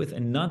together with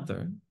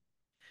another,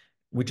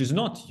 which is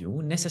not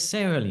you,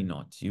 necessarily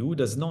not you,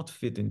 does not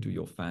fit into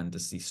your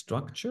fantasy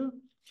structure.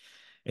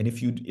 And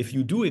if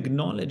you do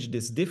acknowledge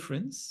this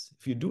difference,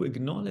 if you do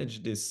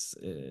acknowledge this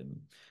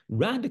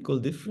radical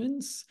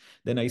difference,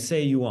 then I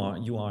say you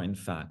are in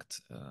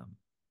fact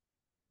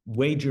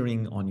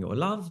wagering on your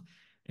love.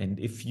 And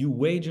if you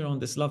wager on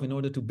this love in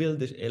order to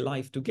build a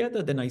life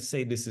together, then I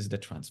say this is the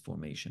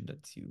transformation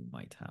that you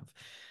might have.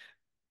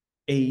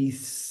 A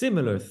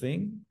similar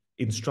thing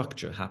in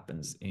structure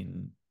happens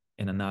in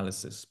an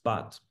analysis,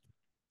 but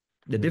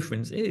the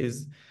difference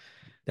is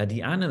that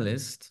the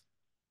analyst,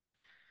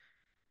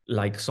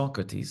 like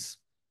Socrates,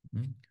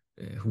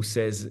 who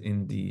says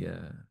in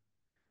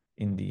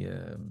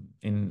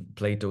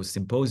Plato's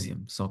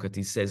Symposium,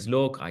 Socrates says,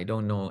 look, I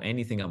don't know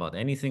anything about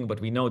anything, but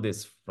we know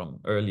this from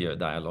earlier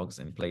dialogues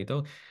in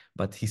Plato.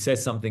 But he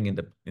says something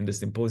in the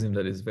Symposium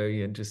that is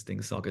very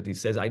interesting. Socrates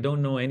says, I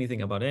don't know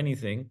anything about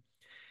anything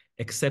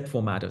except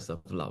for matters of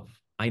love.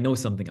 I know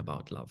something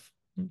about love.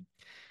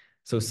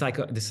 So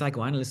the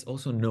psychoanalyst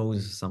also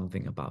knows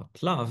something about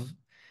love,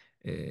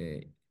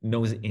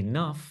 knows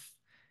enough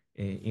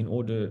in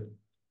order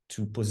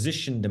to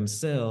position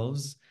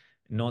themselves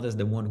not as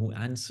the one who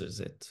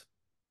answers it.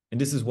 And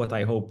this is what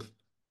I hope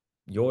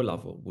your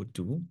lover would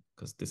do,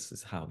 because this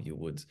is how you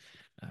would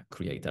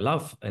create a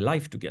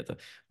life together.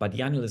 But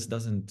the analyst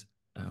doesn't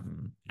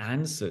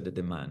answer the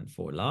demand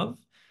for love,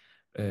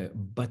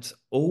 but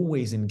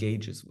always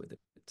engages with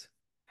it,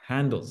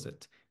 handles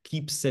it,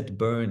 keeps it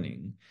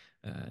burning.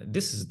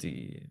 This is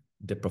the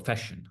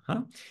profession,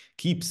 huh?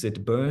 Keeps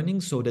it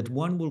burning so that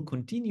one will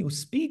continue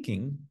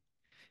speaking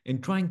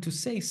and trying to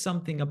say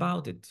something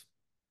about it.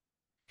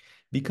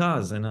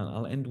 Because, and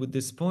I'll end with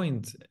this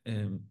point,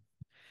 and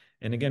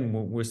again,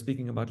 we're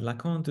speaking about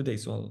Lacan today,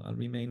 so I'll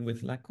remain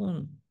with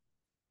Lacan.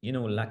 You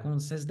know,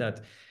 Lacan says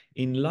that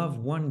in love,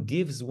 one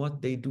gives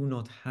what they do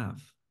not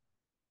have.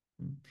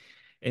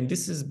 And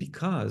this is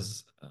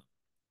because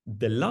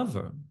the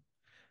lover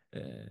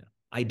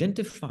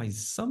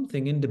identifies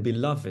something in the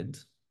beloved,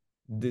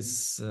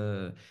 this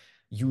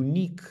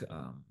unique,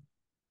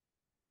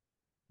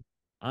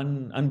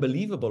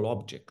 unbelievable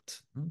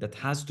object that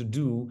has to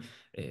do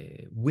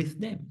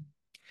with them.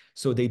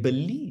 So they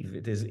believe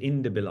it is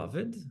in the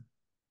beloved,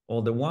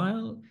 all the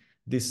while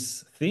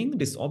this thing,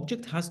 this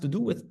object has to do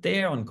with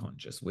their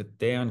unconscious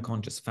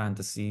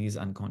fantasies,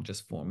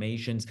 unconscious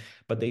formations,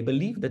 but they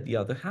believe that the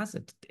other has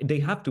it. They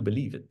have to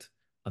believe it,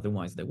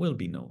 otherwise there will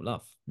be no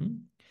love.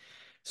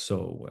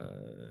 So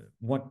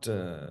what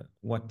the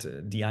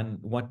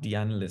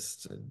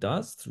analyst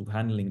does through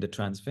handling the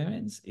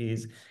transference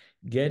is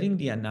getting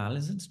the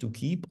analysts to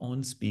keep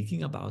on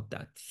speaking about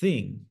that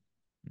thing.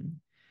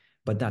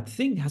 But that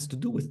thing has to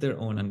do with their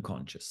own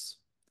unconscious.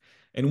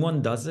 And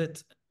one does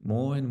it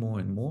more and more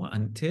and more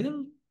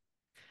until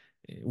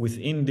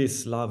within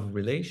this love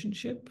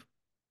relationship,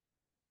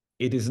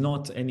 it is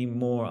not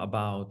anymore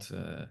about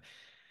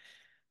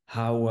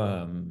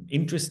how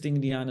interesting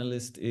the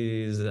analyst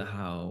is,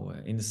 how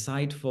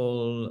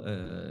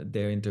insightful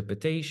their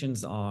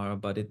interpretations are,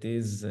 but it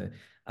is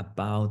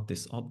about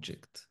this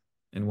object.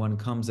 And one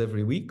comes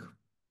every week,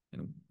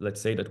 and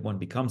let's say that one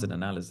becomes an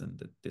analyst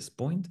at this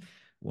point,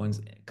 one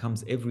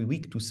comes every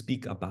week to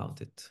speak about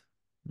it.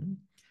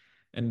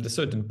 And at a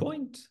certain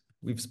point,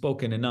 we've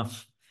spoken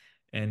enough,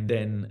 and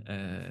then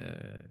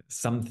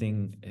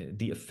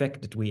the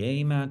effect that we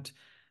aim at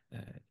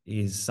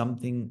is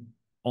something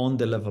on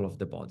the level of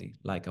the body,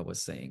 like I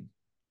was saying.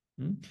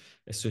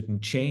 A certain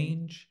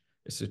change,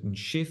 a certain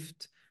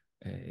shift.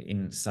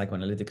 In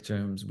psychoanalytic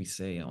terms, we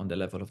say on the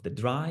level of the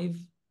drive.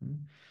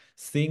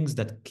 Things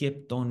that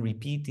kept on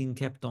repeating,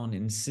 kept on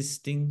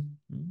insisting,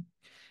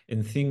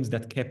 and things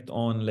that kept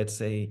on, let's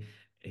say,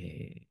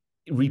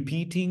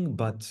 repeating,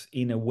 but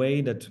in a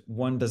way that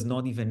one does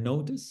not even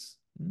notice.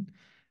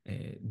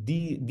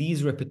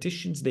 These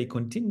repetitions, they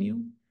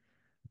continue,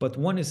 but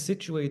one is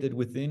situated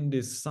within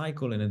this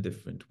cycle in a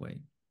different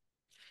way.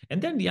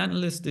 And then the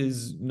analyst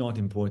is not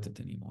important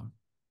anymore.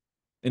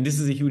 And this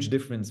is a huge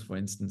difference, for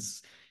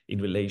instance,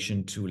 in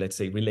relation to, let's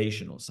say,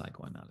 relational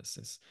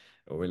psychoanalysis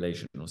or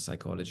relational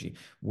psychology,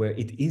 where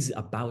it is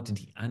about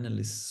the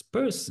analyst's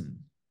person.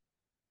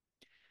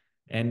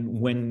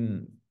 And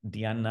when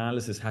the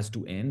analysis has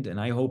to end, and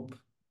I hope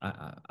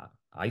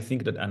I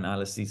think that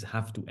analyses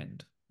have to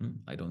end.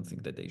 I don't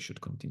think that they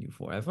should continue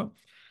forever.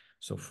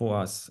 So for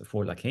us,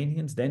 for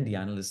Lacanians, then the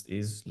analyst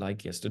is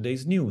like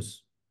yesterday's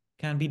news,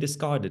 can be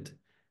discarded,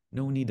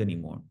 no need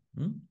anymore.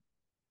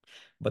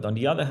 But on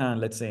the other hand,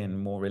 let's say in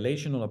more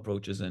relational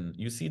approaches, and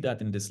you see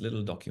that in this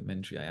little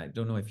documentary. I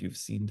don't know if you've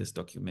seen this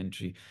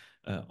documentary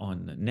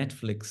on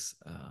Netflix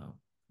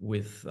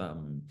with,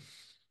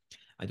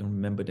 I don't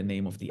remember the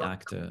name of the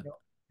actor.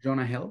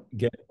 Jonah Hill.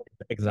 Yeah,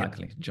 Yeah,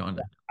 exactly, John.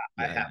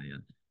 I Yeah, have. yeah, yeah.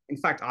 In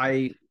fact,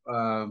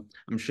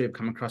 I'm sure you've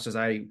come across as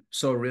I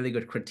saw a really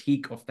good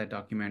critique of that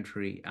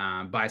documentary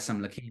by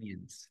some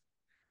Lacanians.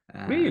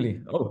 Uh,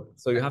 Really? Oh,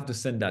 so you have to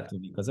send that to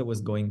me because I was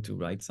going to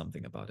write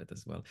something about it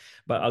as well.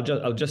 But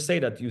I'll just say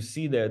that you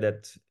see there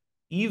that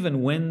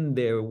even when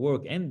their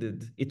work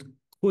ended, it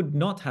could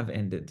not have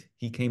ended.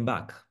 He came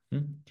back.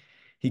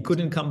 He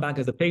couldn't come back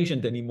as a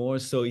patient anymore,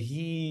 so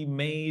he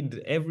made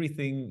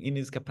everything in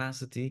his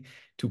capacity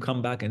to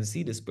come back and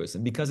see this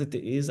person because it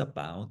is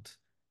about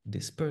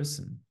this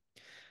person.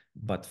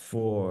 But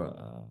for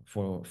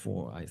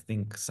I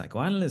think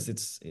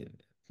psychoanalysts,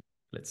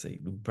 let's say,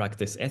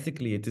 practice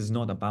ethically, it is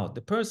not about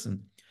the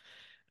person.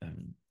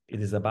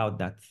 It is about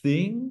that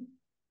thing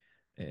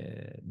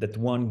that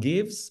one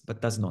gives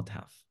but does not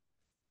have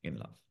in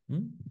love.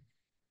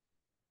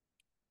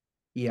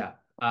 yeah.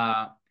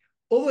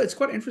 Although it's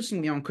quite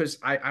interesting, Leon, because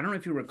I don't know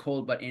if you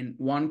recall, but in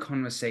one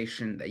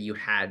conversation that you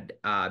had,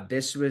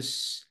 this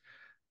was,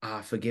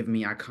 forgive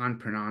me, I can't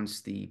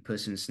pronounce the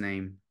person's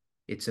name.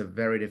 It's a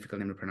very difficult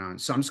name to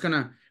pronounce. So I'm just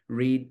gonna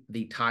read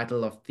the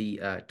title of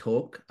the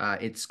talk.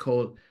 It's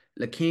called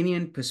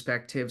Lacanian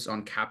Perspectives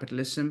on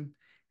Capitalism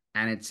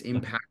and Its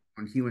Impact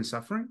on Human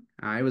Suffering.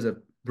 It was a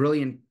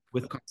brilliant.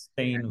 With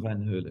Stain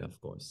Van Heulen, of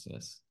course,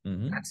 yes.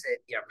 That's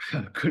it.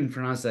 Yeah, couldn't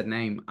pronounce that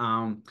name.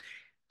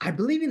 I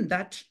believe in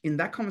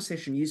that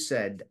conversation you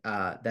said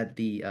that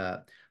the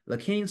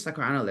Lacanian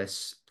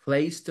psychoanalyst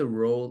plays the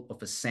role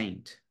of a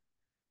saint.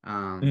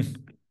 Um,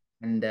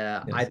 and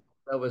I Yes. thought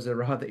that was a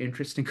rather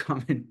interesting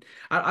comment.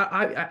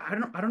 I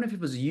don't know if it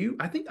was you.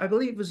 I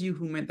believe it was you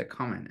who made the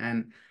comment,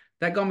 and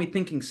that got me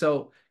thinking.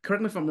 So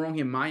correct me if I'm wrong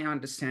here. My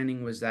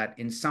understanding was that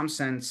in some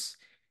sense,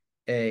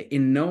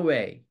 in no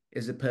way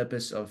is the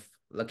purpose of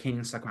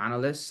Lacanian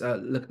psychoanalysis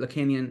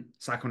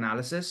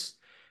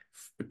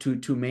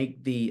to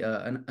make the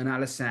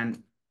analysis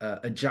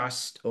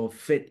adjust or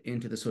fit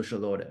into the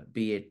social order,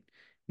 be it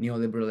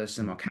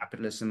neoliberalism or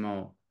capitalism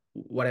or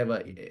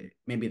whatever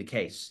may be the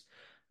case.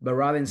 But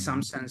rather, in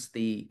some sense,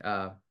 the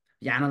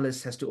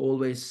analyst has to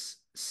always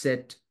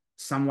sit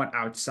somewhat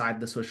outside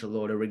the social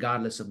order,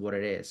 regardless of what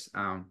it is.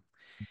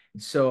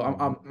 So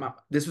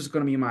this was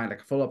going to be my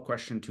like follow-up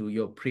question to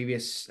your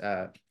previous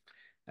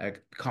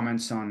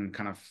comments on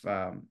kind of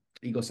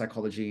ego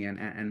psychology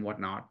and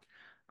whatnot.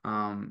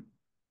 Um,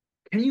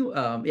 can you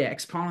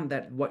expound on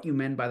that what you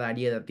meant by the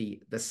idea that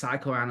the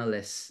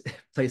psychoanalyst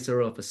plays the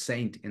role of a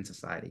saint in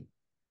society?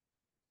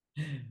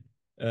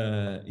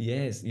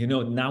 Yes,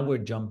 now we're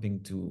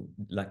jumping to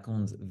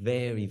Lacan's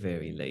very,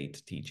 very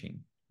late teaching.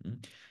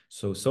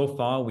 So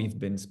far we've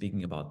been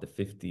speaking about the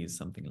 50s,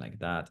 something like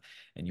that,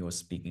 and you're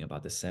speaking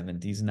about the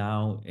 70s.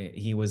 Now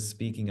he was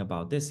speaking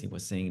about this. He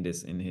was saying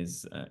this in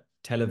his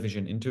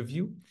television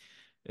interview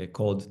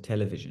called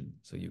Television.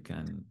 So you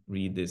can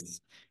read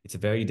this. It's a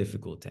very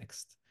difficult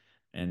text.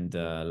 And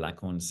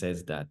Lacan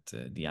says that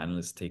the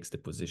analyst takes the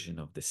position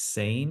of the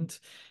saint,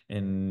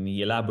 and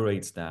he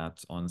elaborates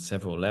that on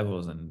several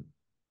levels, and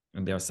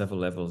there are several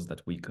levels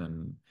that we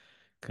can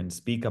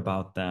speak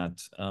about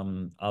that.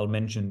 I'll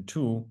mention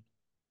two.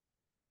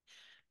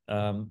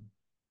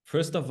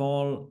 First of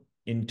all,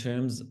 in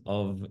terms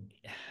of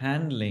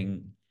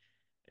handling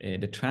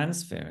the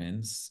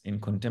transference in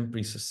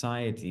contemporary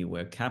society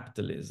where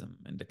capitalism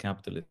and the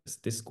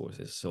capitalist discourse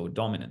is so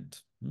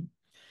dominant.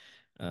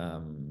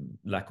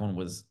 Lacan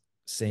was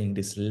saying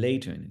this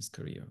later in his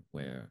career,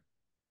 where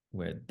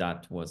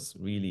that was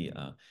really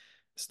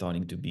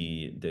starting to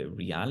be the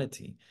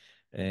reality.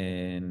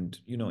 And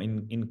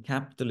in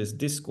capitalist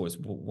discourse,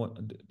 what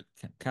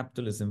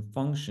capitalism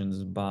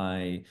functions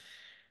by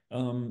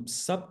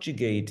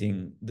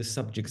subjugating the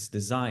subject's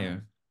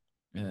desire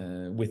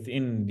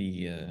within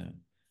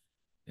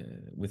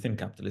within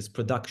capitalist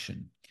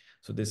production.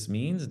 So this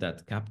means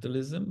that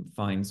capitalism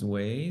finds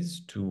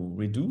ways to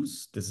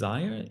reduce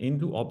desire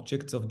into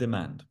objects of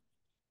demand.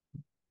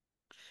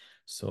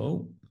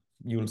 So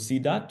you'll see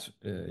that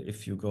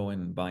if you go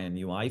and buy a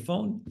new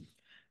iPhone,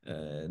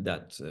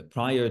 that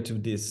prior to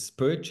this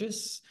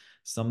purchase,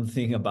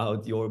 something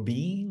about your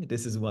being,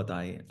 this is what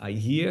I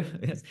hear,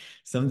 yes,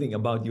 something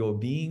about your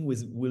being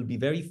will be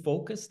very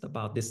focused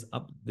about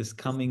this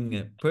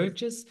coming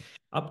purchase,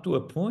 up to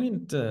a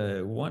point,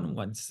 one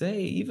would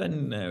say,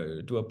 even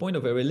to a point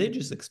of a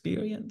religious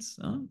experience.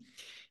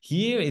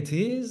 Here it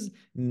is,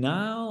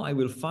 now I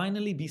will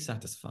finally be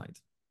satisfied.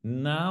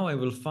 Now I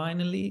will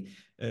finally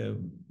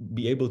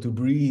be able to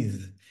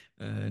breathe,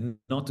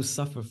 not to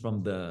suffer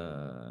from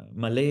the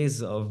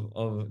malaise of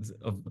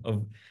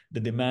the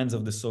demands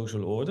of the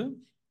social order.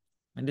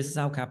 And this is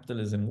how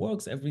capitalism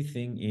works.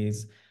 Everything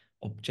is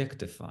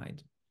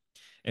objectified.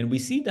 And we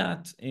see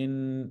that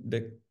in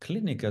the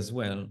clinic as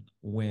well,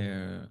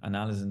 where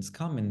analysts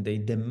come and they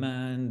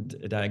demand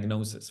a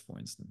diagnosis, for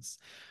instance,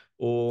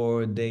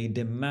 or they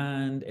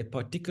demand a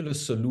particular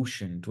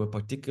solution to a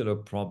particular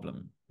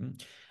problem.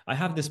 I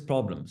have this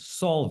problem,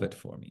 solve it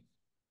for me.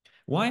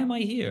 Why am I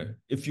here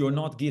if you're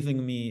not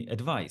giving me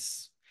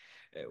advice?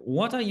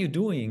 What are you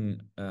doing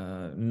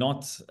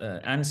not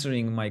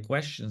answering my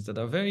questions that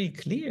are very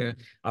clear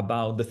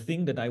about the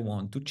thing that I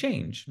want to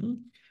change?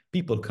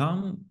 People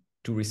come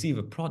to receive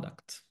a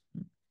product.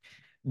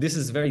 This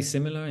is very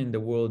similar in the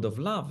world of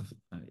love.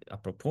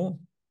 Apropos,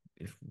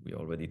 if we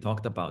already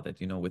talked about it,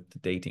 with the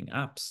dating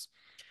apps,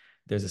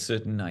 there's a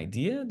certain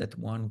idea that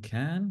one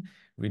can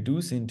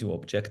reduce into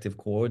objective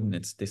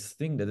coordinates this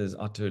thing that is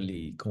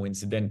utterly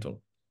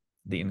coincidental,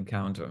 the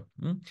encounter.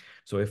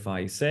 So if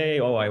I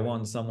say, oh, I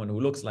want someone who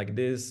looks like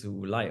this,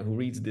 who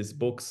reads these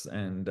books,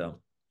 and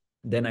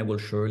then I will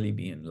surely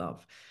be in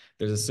love.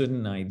 There's a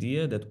certain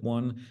idea that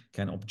one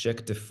can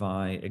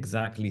objectify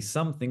exactly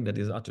something that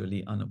is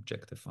utterly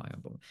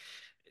unobjectifiable.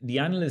 The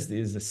analyst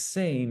is a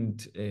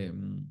saint,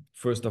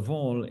 first of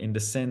all, in the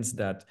sense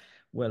that,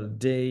 well,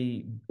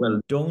 they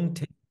don't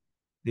take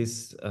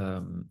this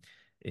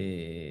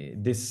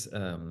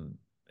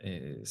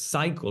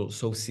cycle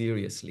so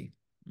seriously.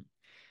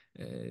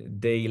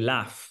 They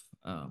laugh,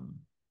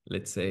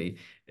 let's say,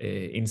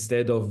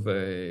 instead of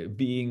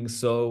being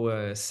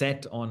so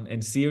set on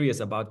and serious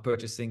about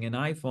purchasing an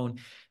iPhone,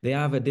 they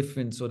have a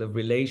different sort of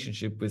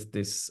relationship with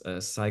this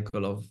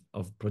cycle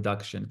of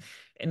production.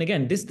 And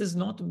again, this does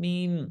not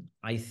mean,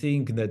 I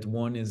think, that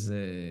one is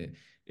a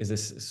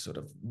sort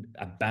of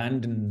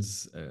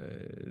abandons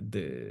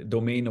the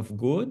domain of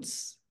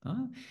goods,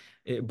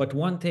 but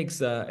one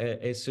takes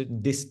a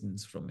certain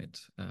distance from it.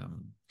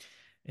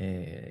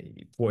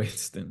 For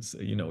instance,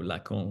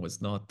 Lacan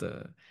was not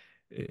a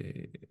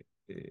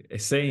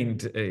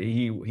saint.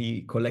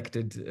 He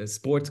collected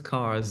sports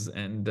cars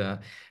and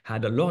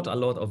had a lot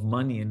of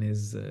money in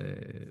his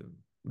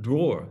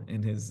drawer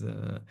in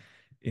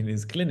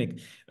his clinic.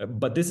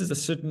 But this is a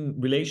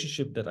certain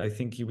relationship that I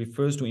think he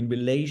refers to in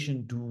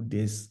relation to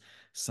this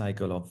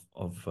cycle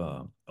of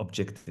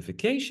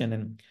objectification.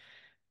 And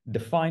the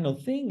final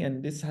thing,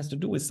 and this has to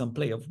do with some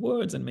play of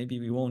words, and maybe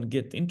we won't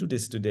get into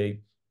this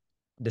today.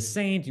 The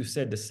saint, you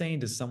said the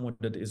saint is someone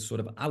that is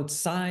sort of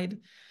outside.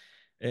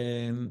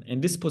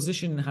 And this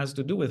position has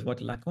to do with what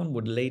Lacan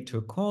would later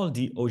call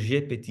the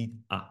objet petit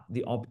a,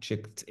 the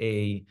object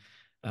A,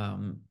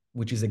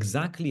 which is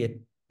exactly a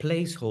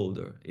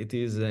placeholder. It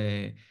is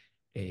a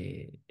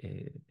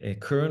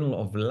kernel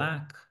of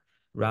lack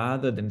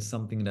rather than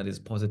something that is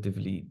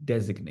positively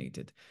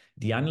designated.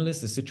 The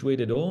analyst is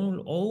situated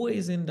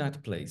always in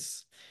that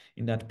place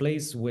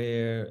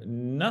where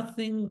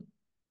nothing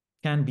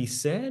can be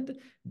said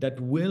that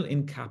will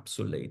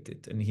encapsulate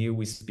it. And here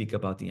we speak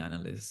about the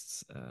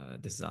analyst's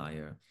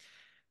desire.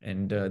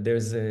 And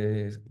there's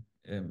an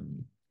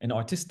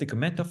artistic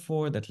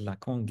metaphor that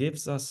Lacan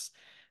gives us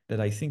that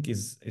I think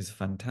is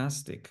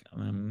fantastic.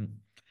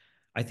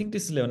 I think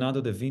this is Leonardo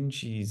da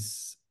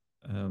Vinci's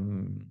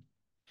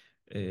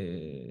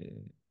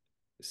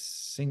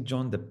Saint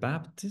John the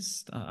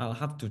Baptist.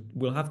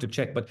 We'll have to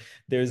check, but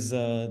there's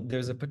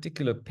a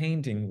particular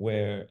painting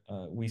where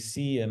we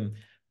see him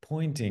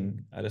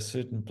pointing at a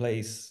certain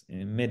place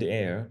in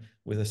midair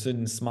with a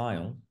certain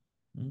smile,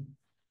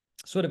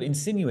 sort of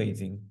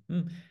insinuating,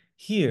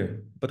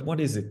 here, but what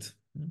is it?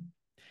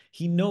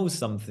 He knows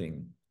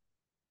something.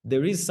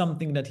 There is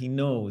something that he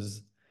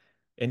knows,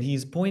 and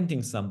he's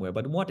pointing somewhere,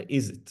 but what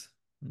is it?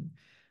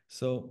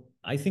 So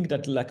I think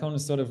that Lacan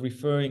is sort of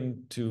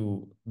referring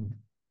to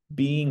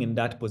being in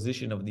that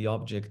position of the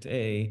object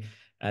A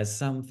as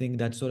something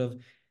that sort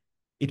of,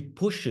 it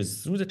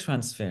pushes through the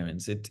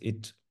transference,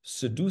 it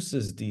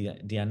seduces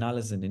the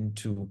analyst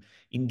into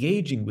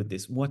engaging with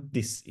this, what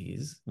this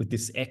is, with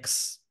this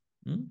X,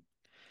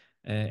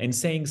 and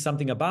saying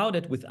something about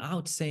it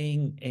without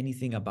saying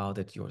anything about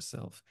it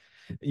yourself.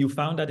 You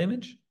found that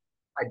image?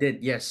 I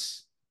did,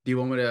 yes. Do you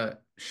want me to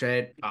share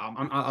it?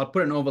 I'll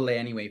put an overlay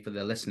anyway for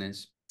the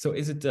listeners. So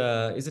is it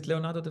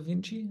Leonardo da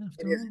Vinci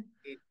after all?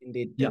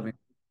 Indeed. Yeah.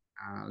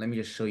 Let me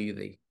just show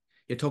you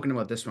you're talking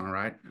about this one,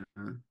 right?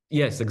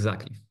 Yes,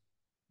 exactly.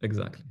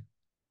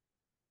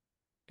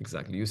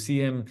 You see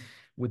him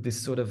with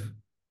this sort of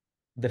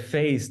the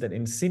face that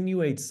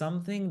insinuates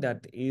something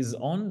that is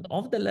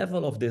of the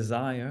level of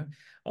desire,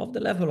 of the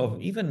level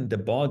of even the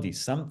body.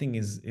 Something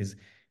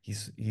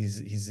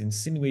he's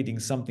insinuating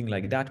something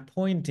like that,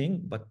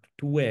 pointing, but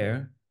to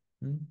where?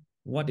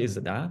 What is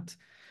that?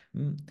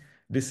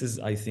 This is,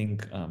 I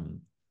think,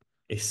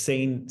 a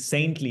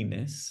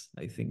saintliness.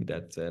 I think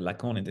that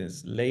Lacan in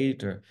his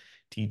later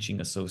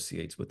teaching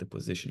associates with the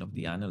position of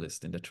the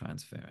analyst in the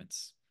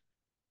transference.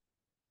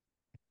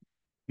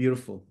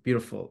 Beautiful.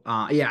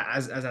 Yeah,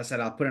 as I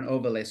said, I'll put an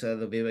overlay so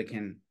the viewer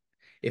can,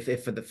 if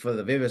for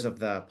the viewers of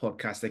the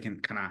podcast, they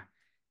can kind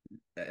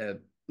of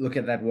look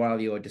at that while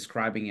you're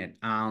describing it.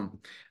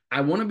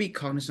 I want to be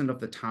cognizant of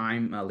the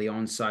time,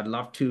 Leon, so I'd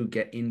love to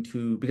get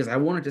into, because I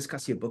want to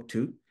discuss your book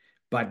too.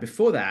 But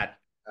before that,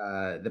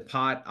 the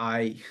part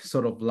I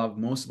sort of love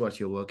most about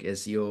your work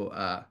is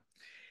your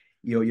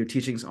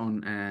teachings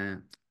on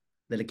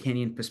the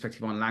Lacanian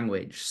perspective on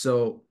language.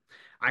 So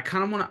I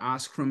kind of want to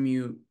ask from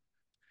you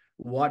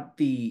what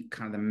the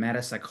kind of the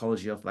meta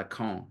psychology of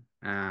Lacan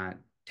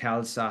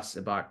tells us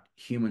about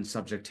human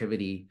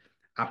subjectivity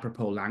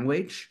apropos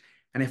language.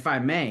 And if I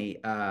may,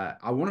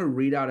 I want to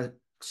read out a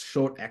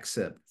short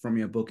excerpt from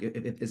your book.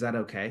 Is that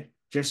okay?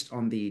 Just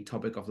on the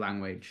topic of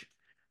language.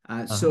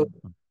 So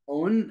Uh-huh.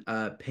 on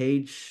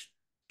page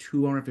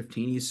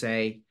 215, you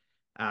say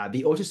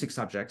the autistic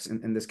subjects,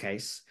 in this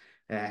case,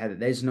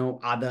 there's no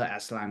other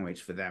as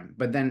language for them.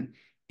 But then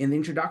in the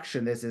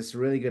introduction, there's this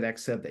really good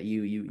excerpt that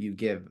you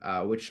give,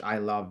 which I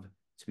love,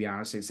 to be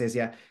honest. It says,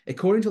 yeah,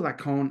 according to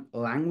Lacan,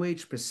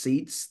 language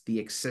precedes the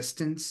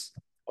existence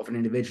of an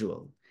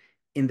individual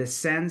in the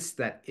sense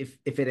that if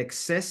it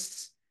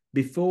exists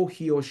before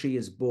he or she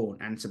is born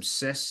and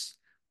subsists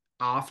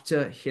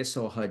after his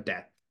or her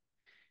death.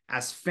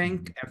 As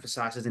Fink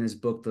emphasizes in his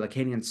book, The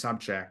Lacanian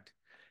Subject,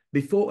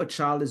 before a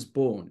child is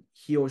born,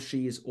 he or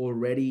she is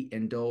already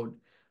endowed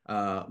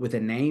with a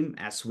name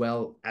as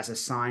well as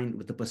assigned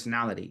with a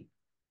personality,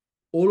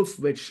 all of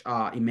which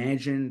are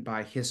imagined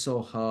by his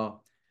or her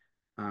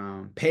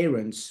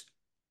parents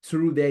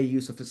through their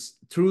use of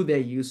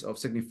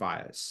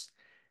signifiers.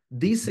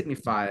 These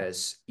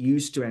signifiers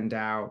used to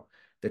endow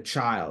the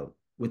child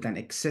with an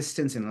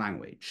existence in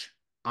language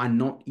are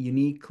not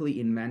uniquely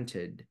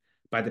invented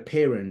by the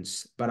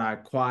parents, but are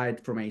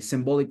acquired from a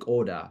symbolic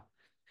order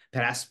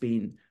that has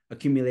been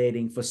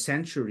accumulating for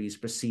centuries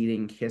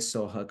preceding his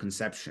or her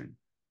conception.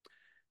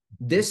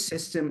 This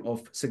system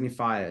of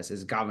signifiers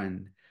is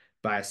governed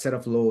by a set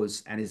of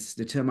laws and is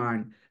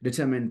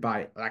determined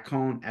by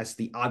Lacan as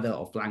the other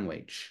of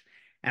language.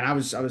 And I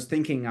was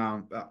thinking,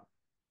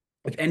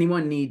 if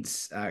anyone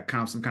needs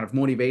kind of some kind of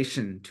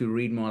motivation to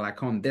read more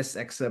Lacan, this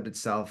excerpt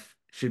itself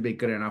should be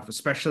good enough,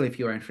 especially if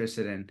you're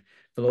interested in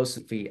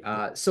philosophy.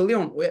 So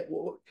Leon,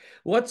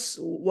 what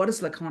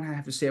does Lacan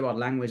have to say about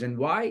language, and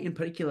why in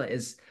particular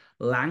is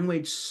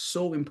language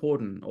so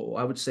important, or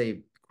I would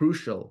say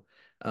crucial,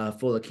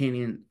 for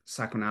Lacanian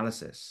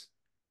psychoanalysis?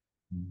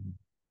 Mhm.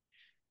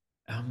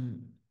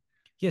 Um,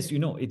 yes,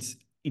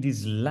 it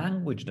is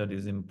language that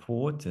is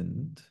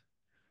important,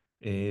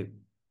 uh,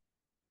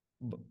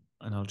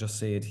 and I'll just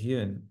say it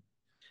here,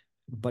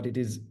 but it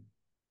is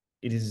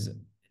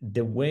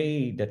the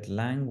way that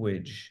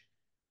language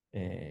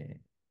uh,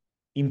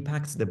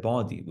 impacts the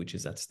body which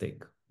is at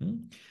stake.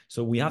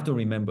 So we have to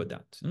remember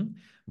that.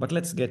 But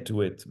let's get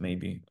to it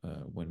maybe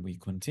when we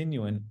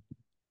continue. And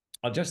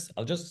I'll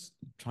just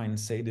try and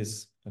say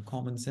this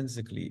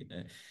commonsensically.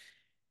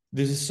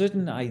 There's a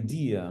certain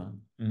idea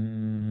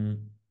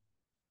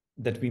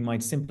that we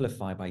might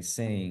simplify by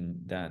saying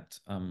that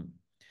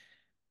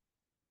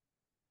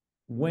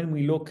when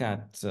we look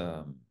at,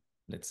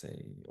 let's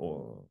say,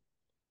 or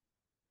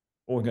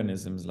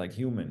organisms like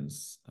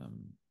humans,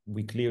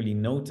 we clearly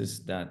notice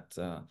that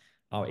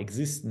our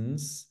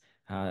existence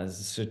has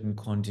a certain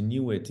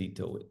continuity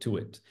to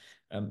it.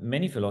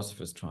 Many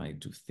philosophers try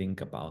to think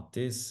about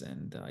this,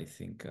 and I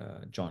think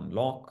John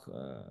Locke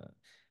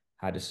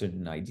had a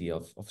certain idea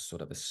of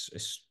sort of a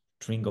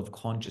string of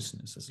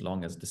consciousness, as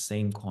long as the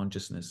same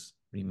consciousness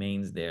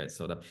remains there,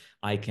 so that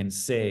I can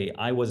say,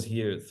 I was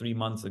here 3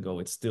 months ago,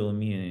 it's still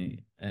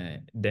me.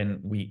 Then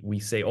we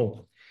say,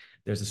 oh,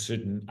 there's a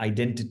certain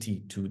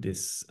identity to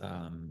this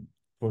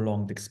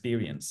prolonged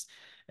experience.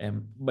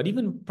 But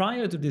even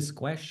prior to this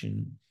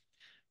question,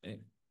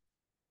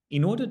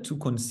 in order to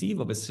conceive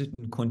of a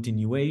certain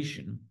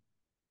continuation,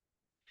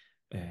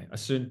 a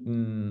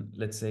certain,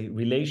 let's say,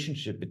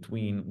 relationship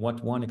between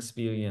what one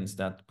experienced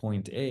at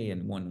point A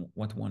and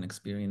what one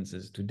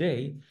experiences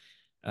today,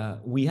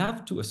 we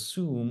have to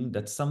assume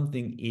that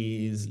something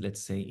is,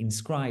 let's say,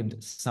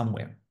 inscribed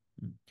somewhere.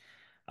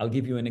 I'll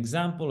give you an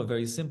example, a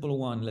very simple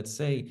one. Let's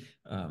say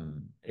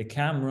a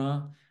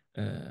camera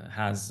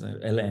has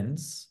a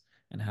lens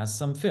and has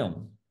some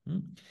film.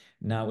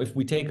 Now, if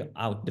we take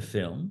out the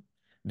film,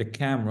 the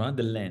camera,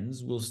 the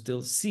lens will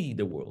still see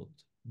the world.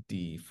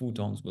 The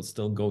photons will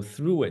still go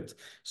through it.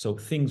 So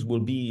things will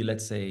be,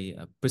 let's say,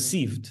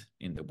 perceived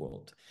in the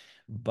world.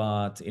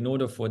 But in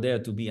order for there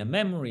to be a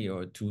memory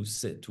or to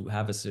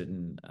have a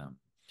certain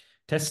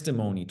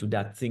testimony to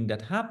that thing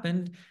that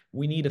happened,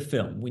 we need a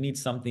film. We need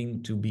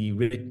something to be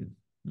written.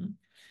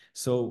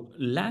 So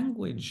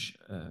language,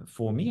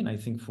 for me, and I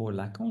think for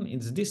Lacan,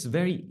 is this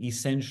very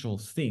essential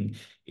thing.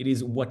 It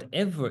is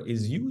whatever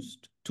is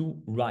used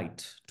to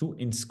write, to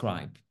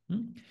inscribe.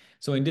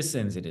 So in this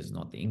sense, it is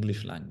not the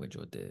English language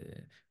or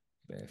the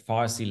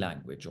Farsi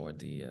language or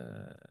the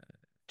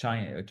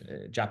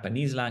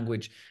Japanese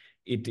language.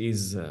 It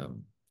is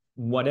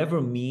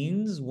whatever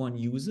means one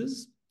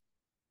uses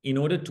in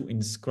order to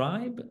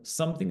inscribe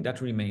something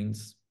that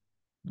remains.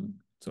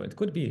 So it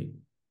could be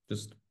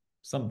just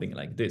something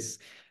like this.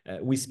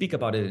 We speak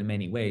about it in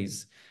many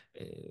ways.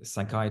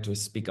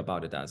 Psychiatrists speak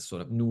about it as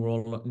sort of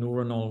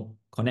neuronal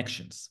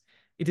connections.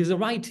 It is a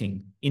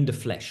writing in the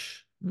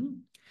flesh.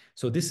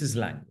 So this is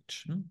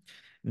language.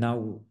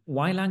 Now,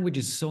 why language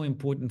is so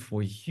important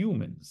for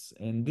humans,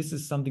 and this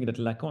is something that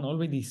Lacan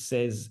already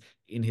says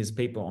in his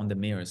paper on the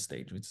mirror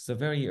stage, which is a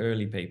very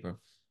early paper.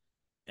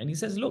 And he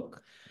says,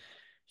 look,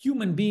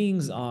 human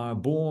beings are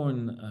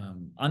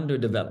born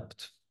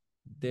underdeveloped.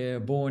 They're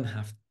born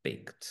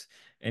half-baked.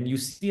 And you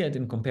see it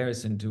in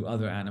comparison to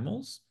other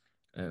animals,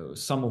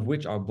 some of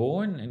which are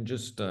born and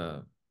just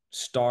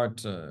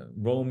start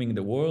roaming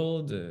the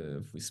world.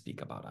 If we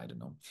speak about, I don't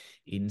know,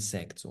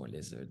 insects or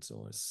lizards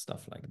or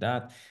stuff like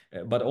that.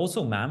 But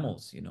also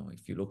mammals, you know,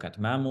 if you look at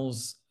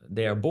mammals,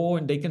 they are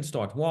born, they can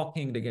start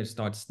walking, they can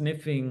start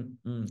sniffing,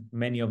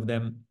 many of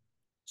them.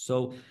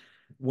 So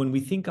when we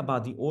think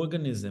about the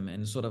organism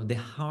and sort of the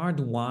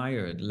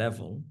hardwired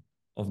level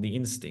of the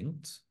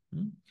instinct,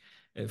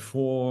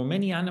 for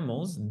many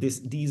animals,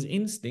 these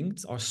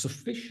instincts are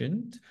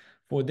sufficient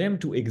for them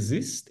to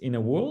exist in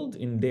a world,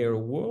 in their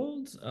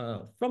world,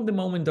 from the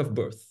moment of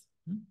birth.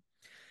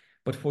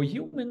 But for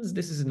humans,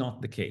 this is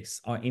not the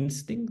case. Our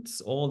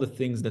instincts, all the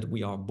things that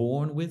we are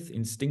born with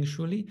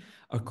instinctually,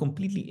 are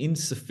completely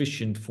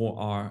insufficient for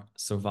our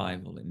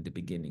survival in the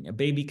beginning. A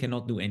baby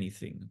cannot do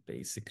anything,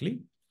 basically.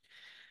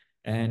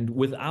 And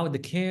without the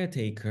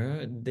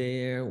caretaker,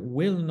 there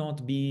will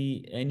not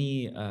be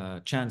any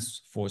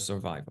chance for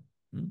survival.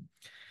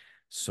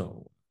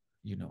 So,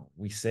 you know,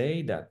 we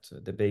say that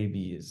the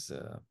baby is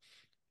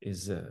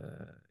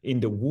in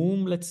the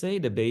womb, let's say,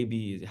 the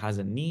baby has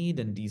a need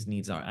and these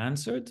needs are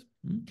answered.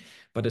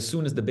 But as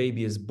soon as the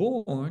baby is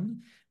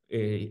born,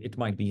 it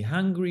might be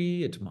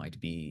hungry, it might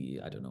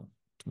be, I don't know,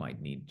 it might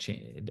need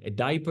a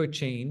diaper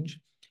change,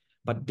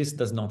 but this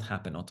does not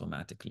happen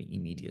automatically,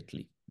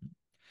 immediately.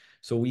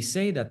 So we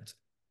say that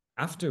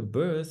after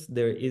birth,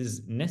 there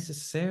is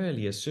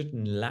necessarily a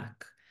certain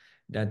lack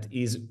that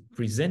is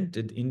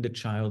presented in the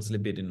child's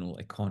libidinal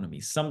economy.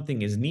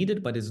 Something is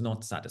needed, but is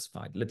not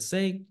satisfied. Let's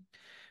say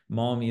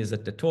mommy is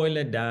at the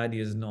toilet, daddy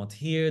is not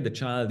here, the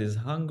child is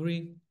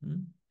hungry.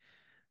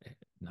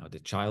 Now the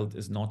child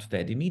is not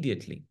fed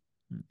immediately.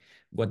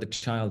 What the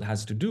child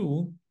has to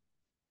do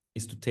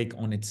is to take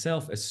on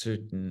itself a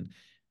certain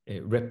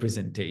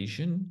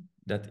representation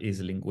that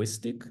is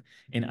linguistic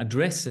and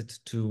address it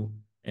to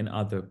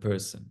another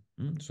person.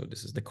 So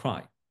this is the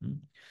cry.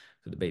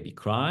 So the baby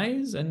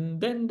cries,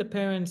 and then the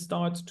parent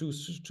starts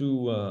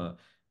to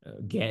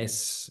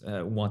guess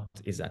what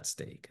is at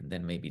stake, and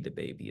then maybe the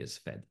baby is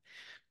fed.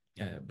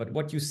 But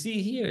what you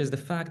see here is the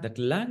fact that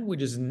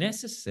language is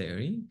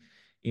necessary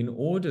in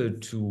order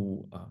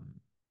to,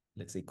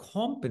 let's say,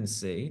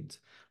 compensate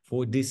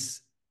for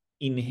this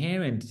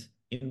inherent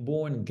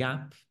inborn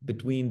gap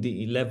between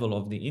the level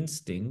of the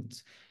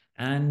instinct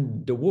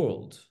and the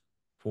world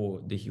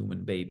for the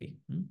human baby.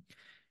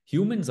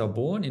 Humans are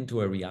born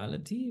into a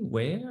reality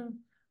where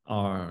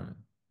our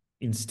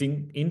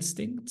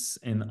instincts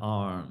and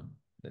our,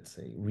 let's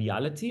say,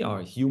 reality,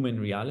 our human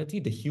reality,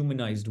 the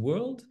humanized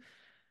world,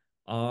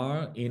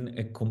 are in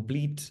a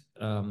complete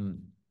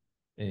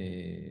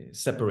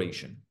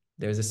separation.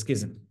 There's a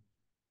schism.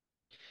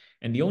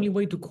 And the only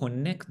way to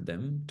connect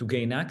them, to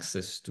gain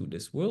access to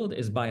this world,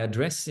 is by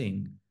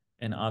addressing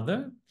an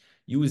other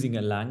using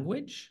a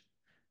language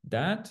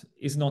that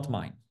is not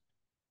mine.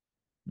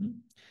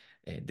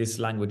 This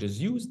language is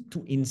used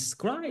to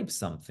inscribe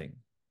something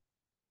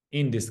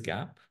in this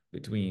gap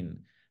between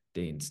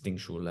the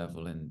instinctual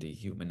level and the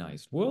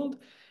humanized world.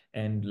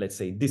 And let's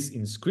say this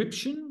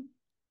inscription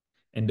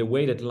and the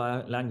way that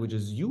language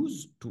is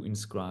used to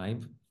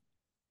inscribe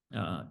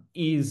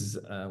is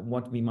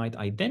what we might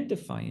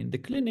identify in the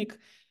clinic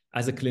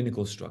as a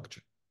clinical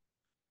structure.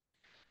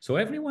 So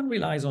everyone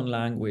relies on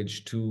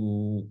language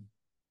to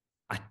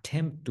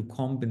attempt to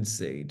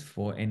compensate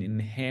for an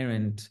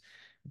inherent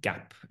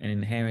gap, an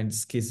inherent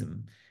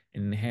schism,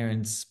 an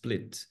inherent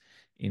split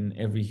in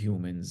every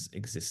human's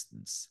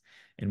existence.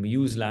 And we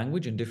use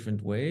language in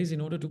different ways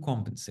in order to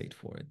compensate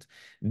for it.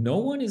 No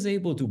one is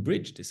able to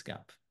bridge this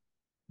gap.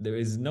 There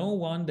is no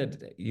one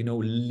that, you know,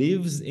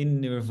 lives in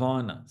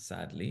nirvana,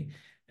 sadly,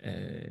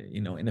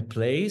 you know, in a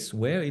place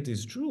where it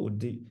is true.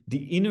 The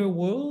inner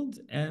world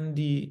and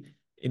the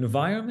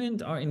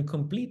environment are in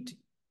complete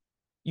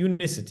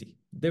unicity.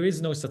 There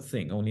is no such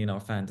thing, only in our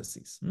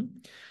fantasies.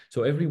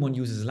 So everyone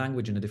uses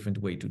language in a different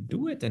way to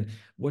do it. And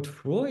what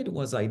Freud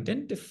was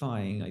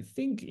identifying, I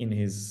think, in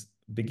his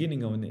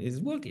beginning of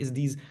his work is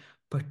these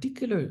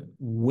particular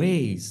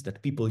ways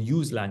that people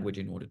use language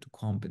in order to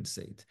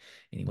compensate.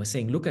 And he was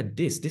saying, look at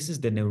this. This is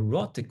the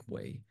neurotic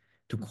way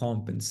to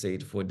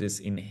compensate for this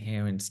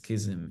inherent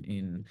schism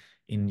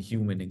in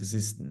human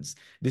existence.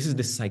 This is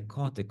the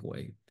psychotic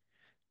way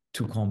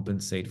to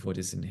compensate for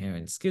this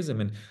inherent schism.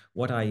 And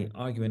what I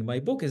argue in my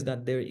book is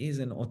that there is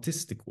an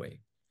autistic way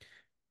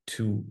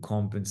to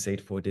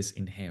compensate for this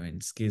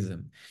inherent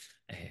schism.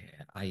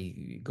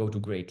 I go to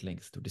great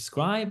lengths to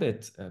describe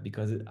it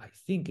because I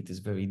think it is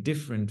very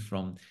different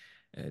from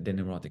the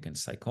neurotic and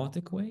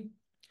psychotic way.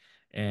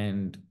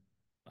 And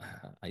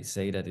I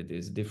say that it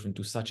is different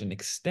to such an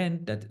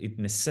extent that it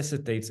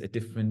necessitates a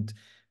different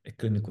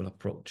clinical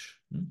approach.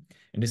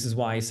 And this is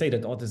why I say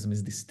that autism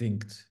is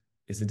distinct,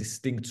 is a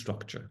distinct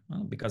structure,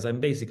 because I'm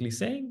basically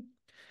saying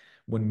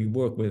when we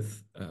work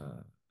with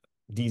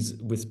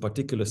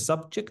particular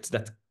subjects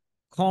that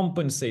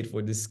compensate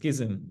for the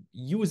schism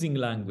using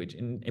language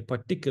in a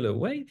particular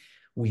way,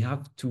 we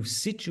have to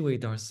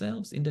situate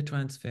ourselves in the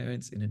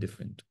transference in a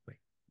different way.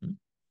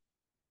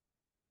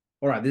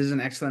 All right, this is an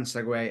excellent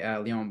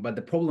segue, Leon. But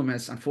the problem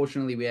is,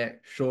 unfortunately, we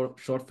are short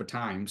for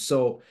time.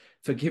 So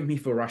forgive me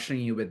for rushing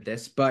you with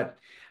this, but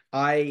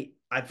I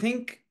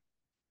think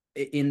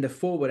in the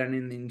forward and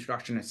in the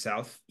introduction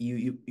itself,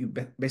 you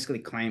basically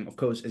claim, of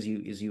course, as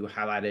you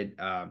highlighted,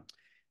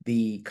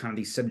 the kind of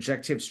the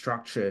subjective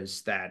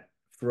structures that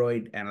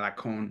Freud and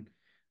Lacan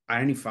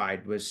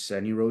identified was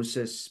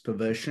neurosis,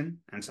 perversion,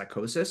 and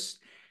psychosis.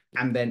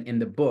 And then in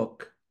the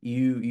book,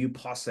 you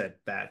posit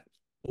that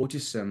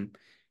autism,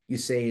 you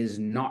say, is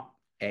not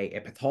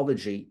a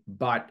pathology,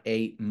 but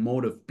a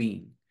mode of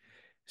being.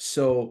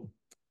 So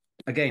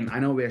again, I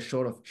know we're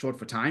short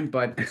for time,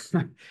 but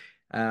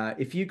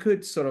if you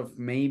could sort of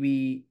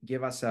maybe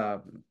give us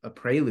a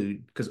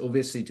prelude, because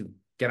obviously to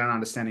get an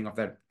understanding of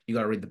that, you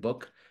got to read the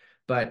book,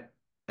 but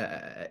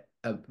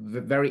a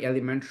very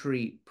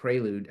elementary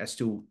prelude as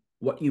to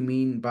what you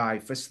mean by,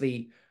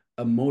 firstly,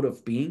 a mode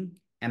of being,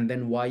 and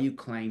then why you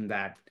claim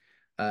that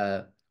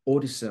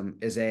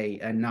autism is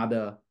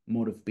another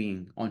mode of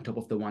being on top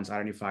of the ones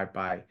identified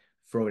by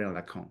Freud and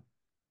Lacan.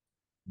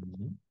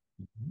 Mm-hmm.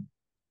 Mm-hmm.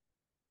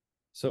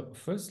 So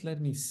first,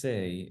 let me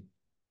say,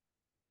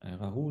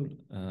 Rahul,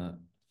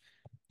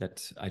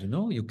 that I don't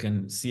know, you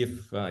can see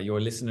if your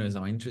listeners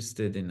are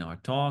interested in our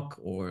talk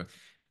or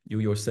you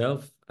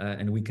yourself,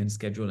 and we can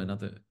schedule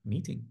another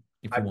meeting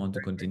if you want to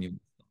continue.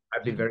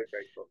 I'd be very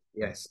grateful.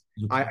 Yes.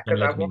 You I can because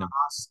let me know.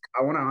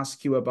 I want to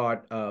ask you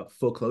about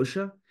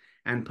foreclosure,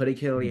 and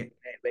particularly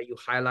where you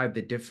highlight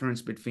the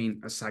difference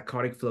between a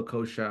psychotic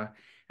foreclosure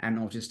and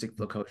autistic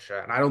foreclosure.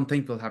 And I don't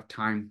think we'll have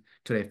time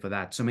today for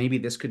that. So maybe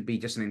this could be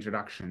just an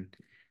introduction,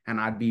 and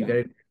I'd be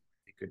very if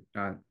you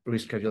could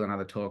reschedule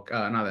another talk,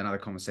 another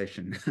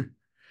conversation.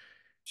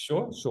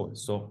 Sure.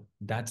 So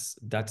that's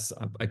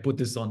I put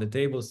this on the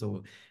table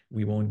so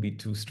we won't be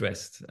too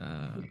stressed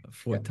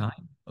for Yeah.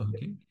 time.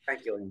 Okay.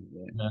 Thank you.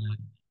 Yeah.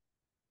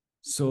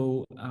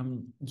 So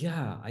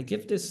yeah, I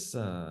give this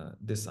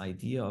this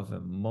idea of a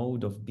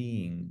mode of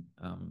being,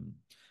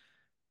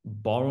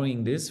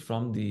 borrowing this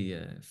from the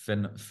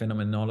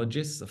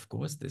phenomenologists, of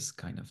course, this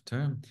kind of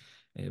term,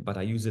 but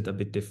I use it a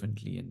bit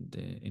differently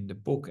in the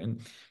book.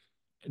 And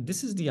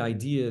this is the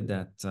idea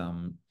that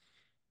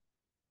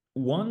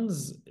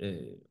one's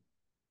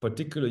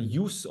particular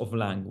use of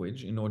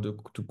language in order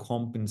to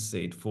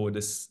compensate for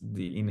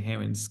the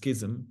inherent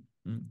schism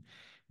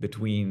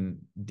between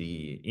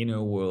the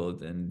inner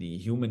world and the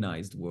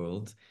humanized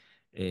world,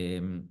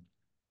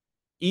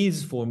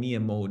 is for me a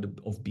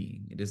mode of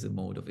being. It is a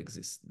mode of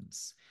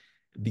existence.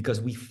 Because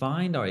we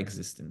find our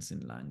existence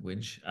in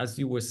language, as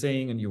you were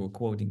saying and you were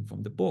quoting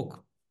from the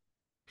book,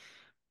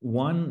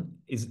 one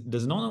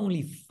does not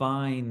only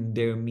find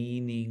their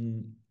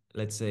meaning,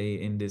 let's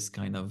say, in this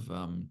kind of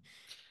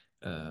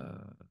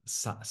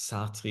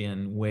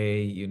Sartrean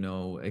way, you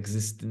know,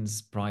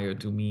 existence prior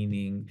to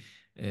meaning,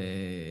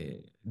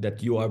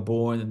 that you are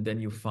born and then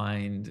you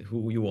find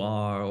who you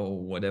are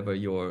or whatever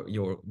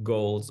your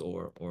goals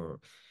or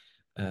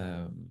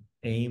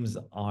aims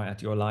are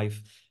at your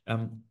life.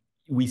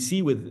 We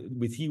see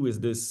with you is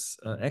this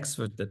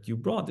excerpt that you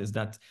brought is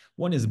that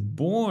one is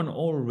born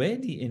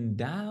already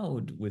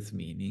endowed with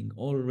meaning,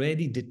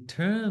 already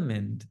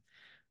determined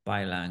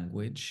by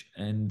language.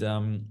 And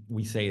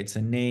we say it's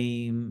a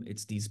name,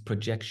 it's these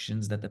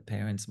projections that the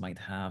parents might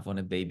have on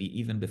a baby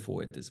even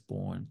before it is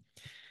born.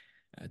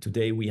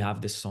 Today we have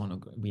this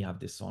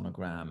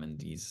sonogram and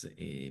these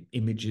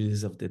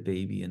images of the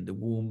baby in the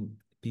womb.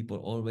 People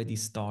already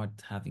start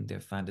having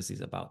their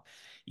fantasies about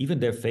even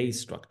their face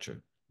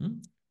structure.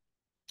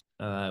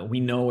 We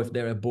know if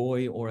they're a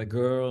boy or a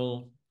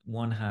girl.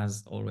 One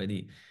has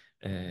already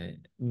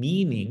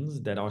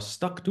meanings that are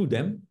stuck to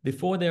them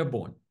before they're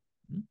born.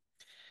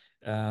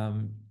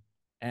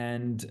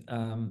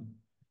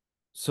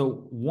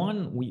 So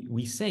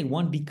we say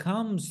one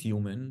becomes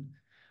human,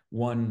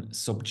 one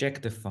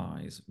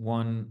subjectifies,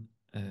 one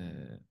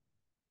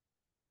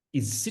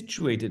is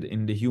situated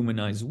in the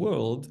humanized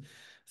world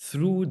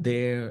through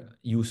their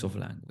use of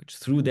language,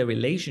 through their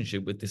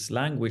relationship with this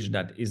language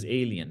that is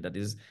alien, that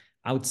is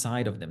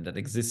outside of them, that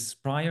exists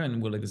prior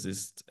and will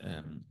exist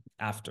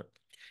after.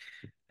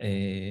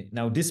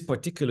 Now, this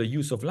particular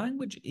use of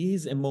language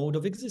is a mode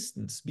of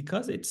existence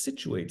because it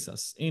situates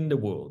us in the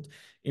world,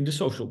 in the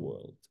social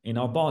world, in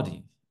our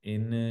body,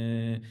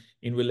 in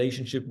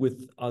relationship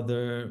with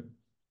other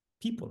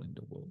people in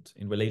the world,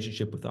 in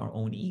relationship with our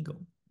own ego.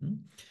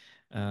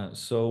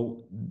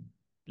 So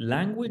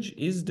language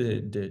is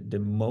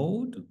the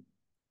mode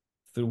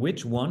through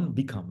which one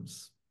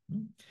becomes.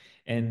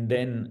 And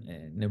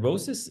then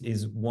neurosis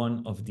is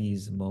one of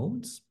these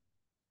modes.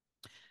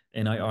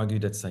 And I argue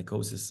that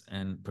psychosis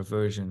and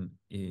perversion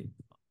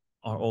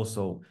are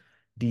also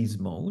these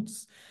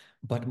modes.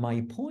 But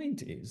my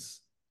point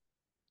is,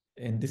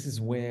 and this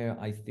is where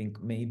I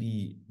think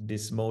maybe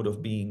this mode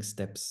of being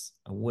steps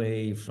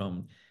away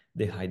from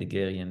the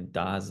Heideggerian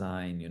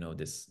Dasein,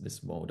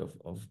 this mode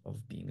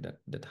of being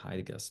that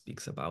Heidegger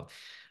speaks about,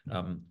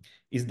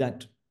 is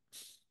that,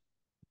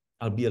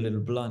 I'll be a little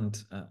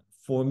blunt,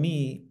 for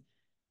me,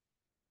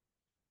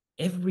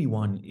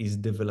 everyone is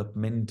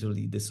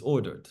developmentally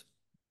disordered.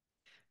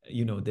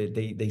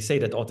 They say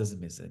that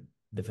autism is a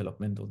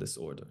developmental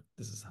disorder.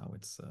 This is how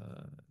it's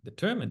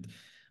determined.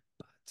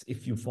 But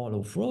if you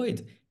follow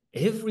Freud,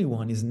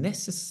 everyone is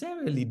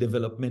necessarily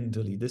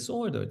developmentally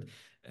disordered.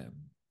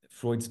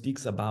 Freud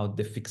speaks about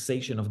the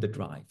fixation of the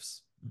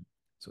drives.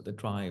 So the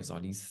drives are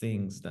these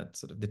things that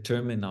sort of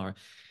determine our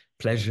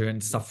pleasure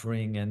and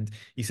suffering. And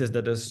he says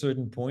that at a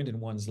certain point in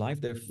one's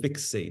life, they're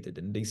fixated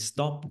and they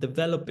stop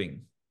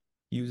developing.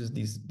 He uses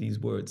these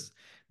words.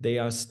 They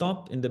are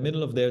stopped in the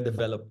middle of their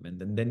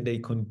development, and then they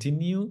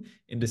continue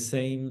in the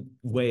same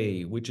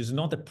way, which is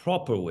not a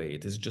proper way.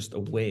 It is just a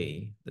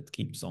way that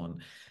keeps on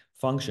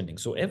functioning.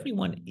 So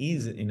everyone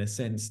is, in a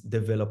sense,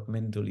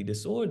 developmentally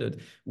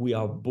disordered. We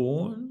are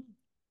born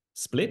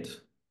split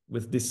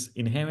with this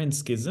inherent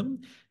schism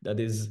that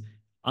is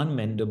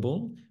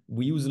unmendable.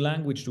 We use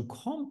language to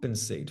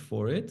compensate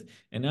for it.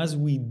 And as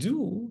we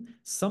do,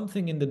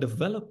 something in the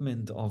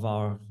development of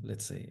our,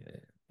 let's say,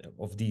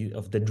 of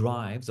the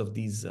drives of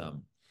these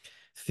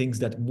things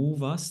that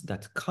move us,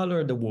 that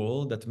color the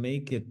world, that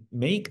make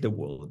the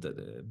world,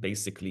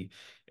 basically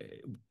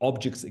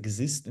objects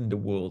exist in the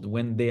world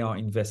when they are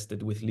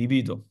invested with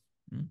libido.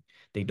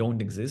 They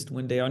don't exist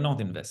when they are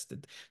not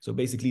invested. So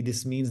basically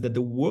this means that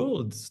the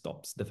world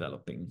stops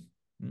developing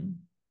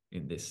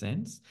in this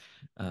sense.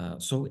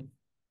 So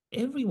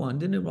everyone,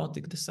 the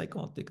neurotic, the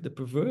psychotic, the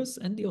perverse,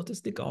 and the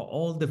autistic are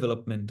all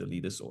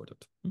developmentally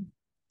disordered.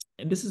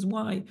 And this is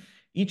why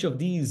each of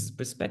these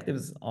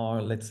perspectives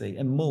are, let's say,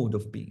 a mode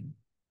of being.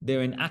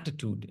 They're an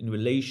attitude in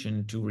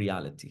relation to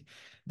reality.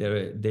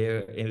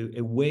 They're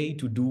a way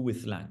to do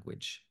with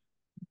language.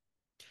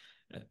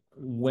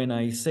 When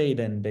I say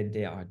then that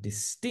they are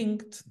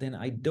distinct, then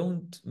I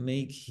don't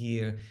make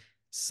here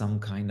some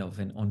kind of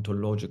an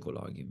ontological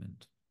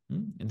argument.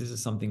 And this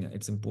is something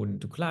it's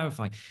important to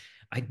clarify.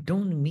 I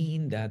don't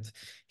mean that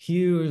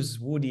here's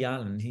Woody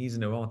Allen, he's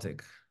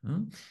neurotic.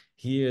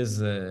 Here's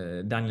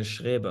Daniel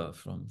Schreber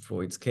from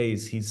Freud's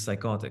case, he's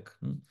psychotic.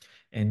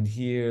 And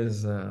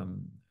here's, I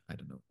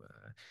don't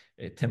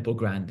know, Temple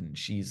Grandin,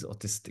 she's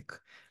autistic.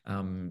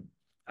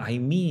 I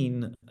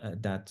mean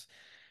that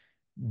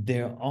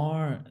there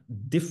are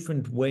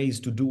different ways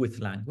to do with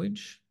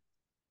language,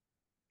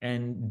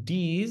 and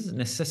these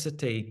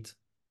necessitate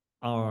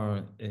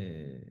our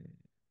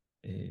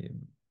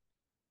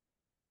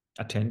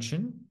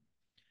attention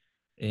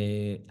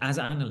as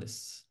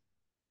analysts.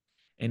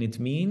 And it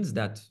means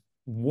that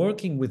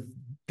working with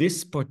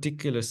this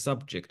particular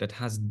subject that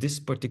has this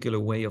particular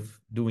way of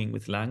doing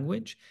with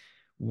language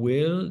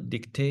will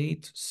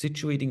dictate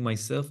situating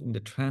myself in the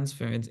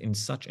transference in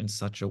such and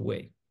such a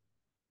way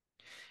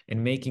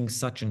and making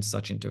such and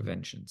such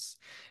interventions.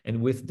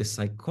 And with the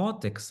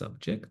psychotic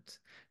subject,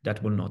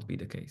 that will not be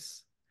the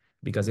case.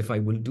 Because if I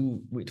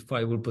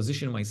will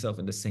position myself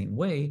in the same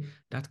way,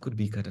 that could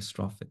be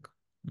catastrophic.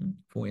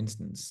 For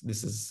instance,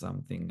 this is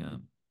something,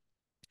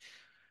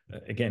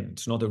 again,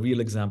 it's not a real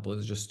example,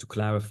 it's just to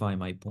clarify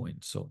my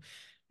point. So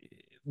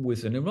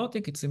with a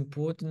neurotic, it's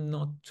important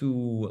not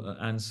to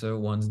answer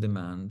one's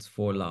demands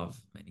for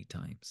love many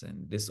times.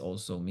 And this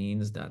also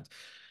means that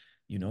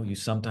you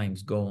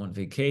sometimes go on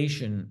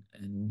vacation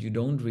and you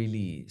don't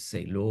really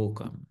say,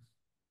 look, I'm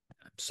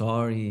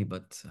sorry,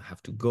 but I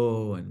have to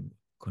go and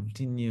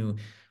continue.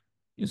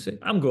 You say,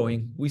 I'm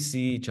going. We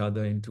see each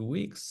other in 2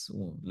 weeks.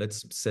 Well,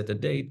 let's set a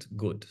date.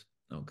 Good.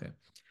 Okay.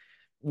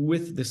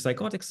 With the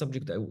psychotic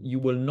subject, you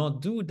will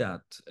not do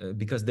that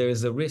because there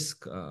is a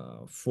risk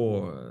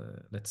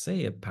for, let's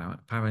say, a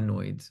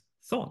paranoid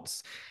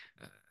thoughts.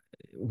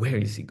 Where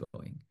is he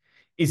going?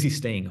 Is he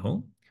staying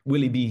home?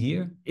 Will he be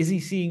here? Is he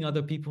seeing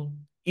other people?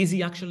 Is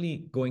he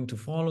actually going to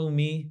follow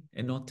me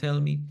and not tell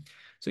me?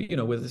 So,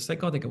 with the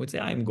psychotic, I would say,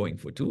 I'm going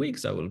for 2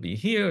 weeks. I will be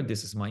here.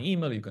 This is my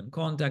email. You can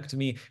contact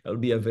me. I'll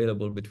be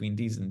available between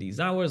these and these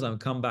hours. I'll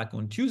come back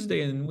on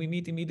Tuesday and we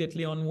meet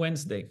immediately on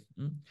Wednesday.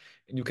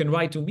 And you can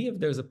write to me if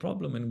there's a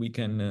problem and we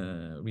can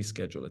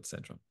reschedule,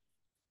 etc.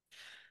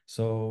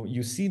 So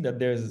you see that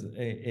there's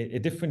a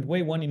different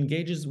way one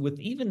engages with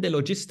even the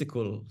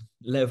logistical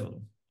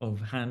level of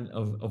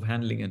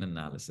handling an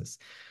analysis.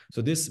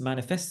 So this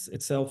manifests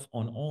itself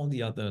on all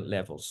the other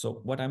levels. So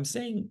what I'm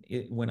saying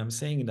when I'm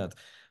saying that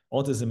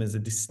autism is a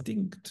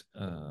distinct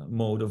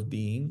mode of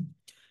being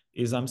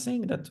is I'm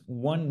saying that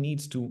one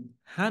needs to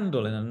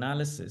handle an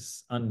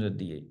analysis under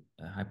the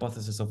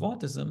hypothesis of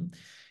autism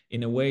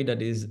in a way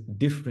that is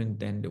different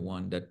than the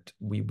one that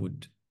we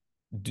would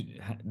do,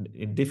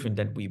 different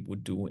than we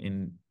would do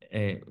in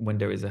when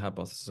there is a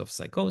hypothesis of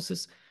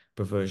psychosis,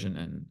 perversion,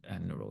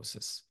 and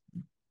neurosis.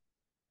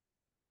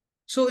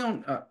 So,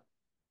 Leon,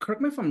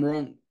 correct me if I'm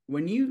wrong.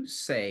 When you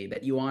say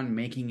that you aren't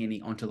making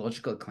any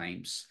ontological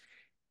claims,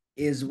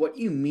 is what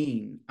you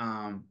mean?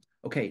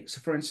 Okay, so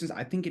for instance,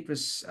 I think it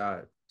was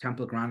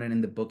Temple Grandin in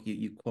the book.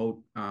 You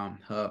quote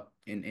her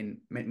in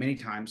many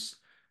times.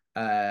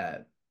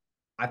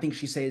 I think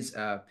she says,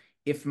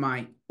 if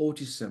my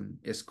autism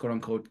is quote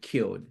unquote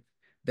cured,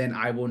 then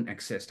I won't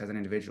exist as an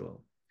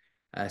individual.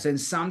 So in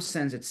some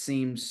sense, it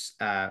seems,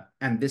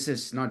 and this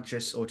is not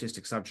just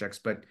autistic subjects,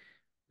 but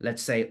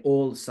let's say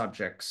all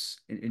subjects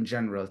in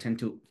general tend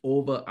to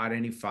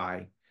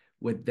over-identify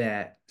with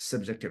their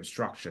subjective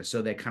structure.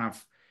 So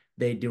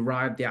they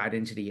derive their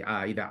identity,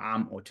 either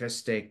I'm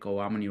autistic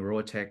or I'm a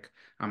neurotic,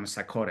 I'm a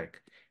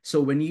psychotic.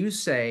 So when you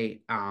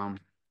say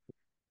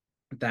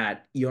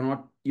that you're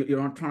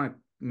not trying to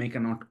make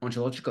an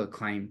ontological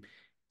claim,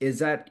 is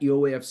that your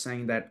way of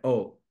saying that,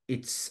 oh,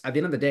 it's at the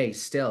end of the day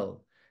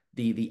still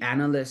the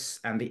analyst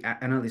and the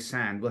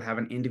analysand will have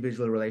an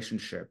individual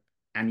relationship,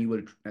 and you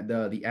will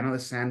the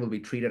analysand will be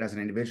treated as an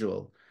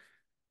individual,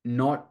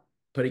 not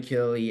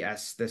particularly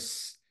as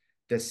this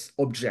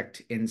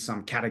object in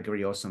some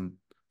category or some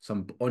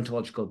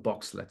ontological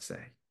box, let's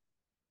say.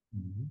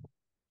 Mhm.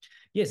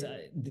 Yes,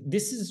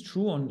 this is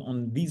true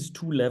on these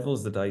two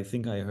levels that I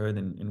think I heard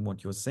in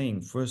what you're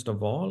saying. First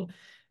of all,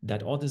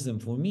 that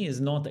autism for me is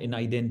not an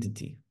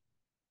identity.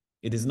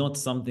 It is not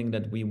something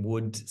that we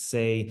would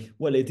say,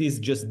 well, it is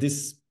just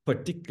this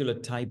particular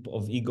type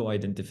of ego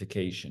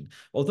identification.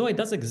 Although it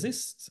does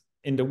exist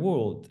in the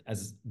world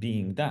as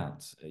being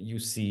that. You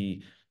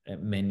see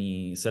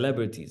many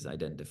celebrities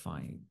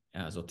identifying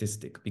as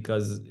autistic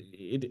because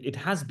it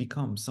has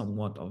become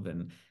somewhat of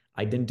an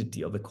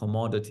identity, of a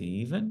commodity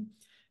even,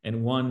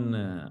 and one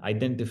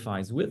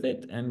identifies with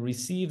it and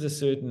receives a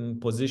certain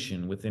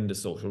position within the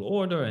social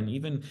order and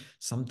even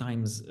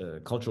sometimes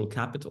cultural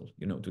capital.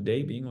 You know,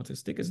 today being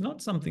autistic is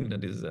not something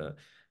that is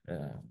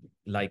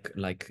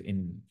like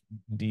in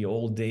the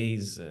old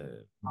days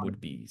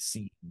would be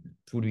seen,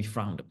 would be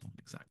frowned upon.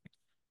 Exactly.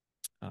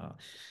 Uh,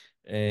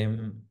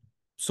 um,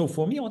 so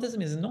for me,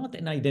 autism is not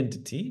an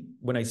identity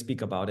when I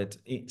speak about it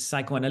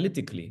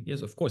psychoanalytically.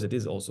 Yes, of course, it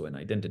is also an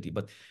identity.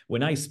 But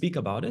when I speak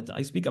about it,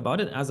 I speak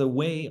about it as a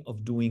way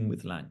of doing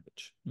with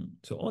language.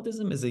 So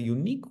autism is a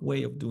unique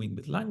way of doing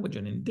with language.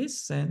 And in this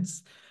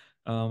sense,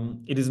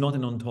 it is not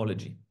an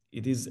ontology.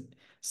 It is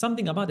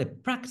something about a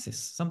practice,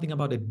 something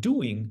about a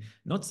doing,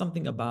 not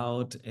something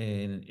about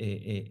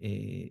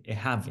a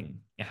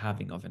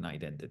having of an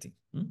identity.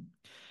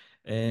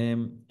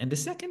 And the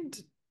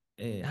second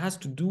has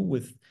to do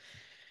with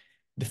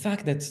the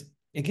fact that,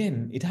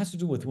 again, it has to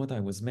do with what I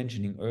was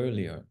mentioning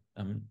earlier.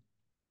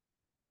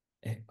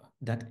 Eh,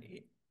 that,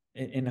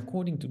 and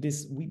according to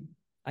this,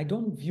 I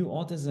don't view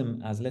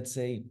autism as, let's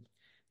say,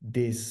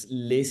 this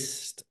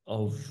list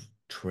of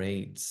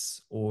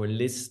traits or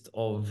list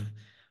of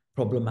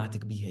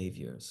problematic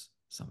behaviors.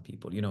 Some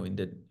people, you know, in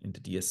the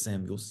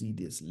DSM, you'll see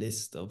this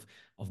list of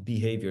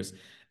behaviors,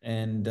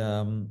 and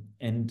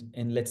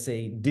let's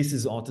say this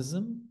is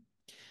autism.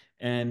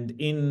 And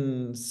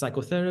in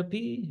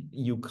psychotherapy,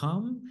 you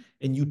come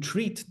and you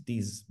treat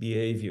these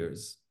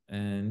behaviors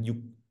and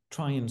you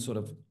try and sort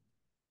of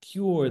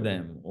cure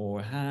them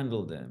or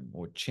handle them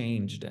or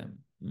change them.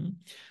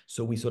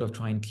 So we sort of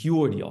try and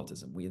cure the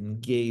autism. We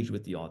engage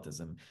with the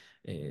autism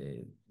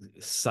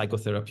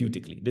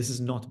psychotherapeutically. This is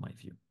not my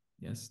view.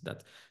 Yes,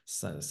 that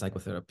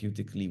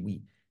psychotherapeutically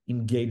we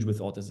engage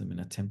with autism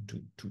and attempt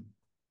to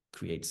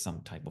create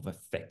some type of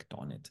effect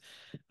on it.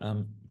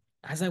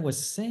 As I was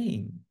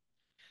saying,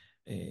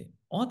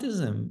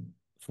 autism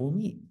for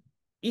me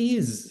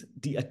is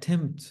the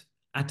attempt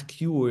at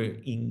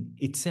curing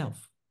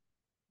itself.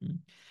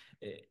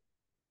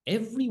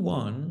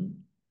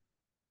 Everyone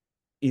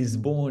is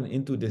born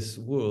into this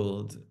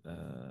world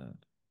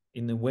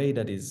in a way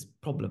that is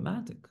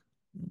problematic.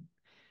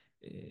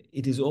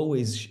 It is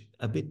always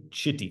a bit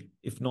shitty,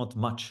 if not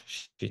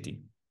much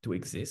shitty, to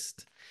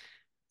exist.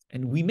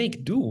 And we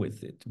make do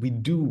with it. We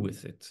do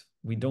with it.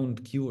 We don't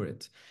cure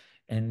it.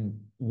 And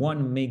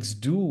one makes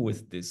do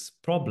with this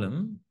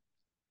problem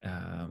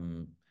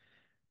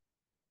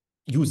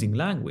using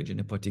language in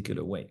a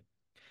particular way.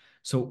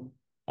 So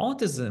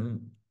autism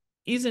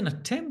is an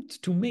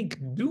attempt to make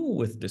do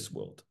with this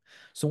world.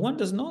 So one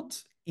does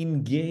not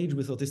engage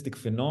with autistic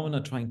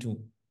phenomena trying to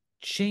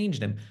change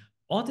them.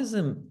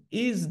 Autism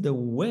is the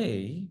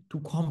way to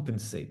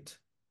compensate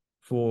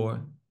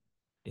for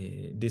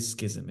this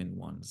schism in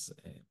one's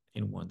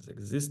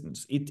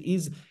existence. It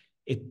is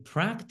a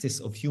practice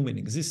of human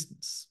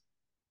existence.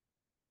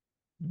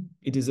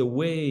 It is a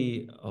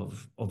way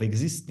of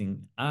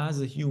existing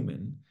as a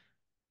human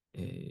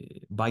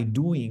by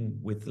doing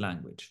with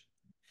language.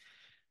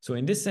 So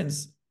in this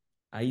sense,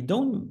 I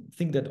don't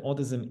think that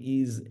autism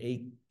is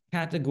a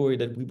category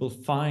that we will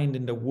find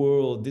in the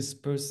world. This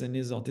person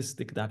is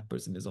autistic, that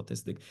person is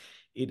autistic.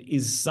 It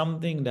is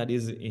something that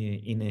is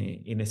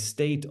in a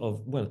state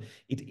of, well,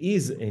 it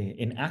is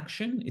an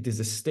action. It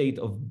is a state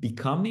of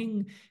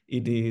becoming.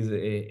 It is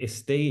a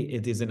state,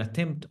 it is an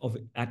attempt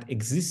at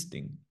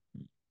existing.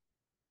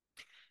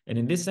 And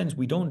in this sense,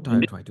 we don't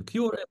try to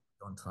cure it,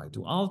 we don't try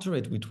to alter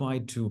it. We try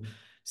to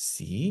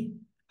see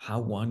how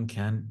one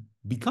can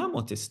become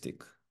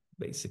autistic,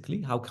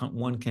 basically, how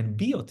one can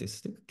be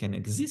autistic, can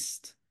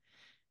exist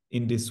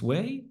in this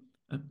way,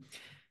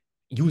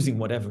 using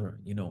whatever,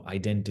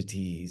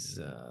 identities,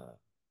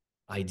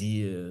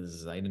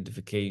 ideas,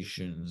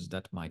 identifications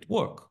that might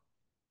work.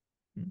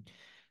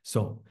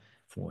 So,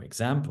 for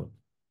example,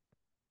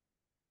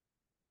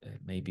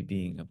 maybe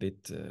being a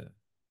bit,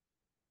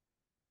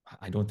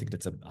 I don't think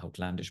that's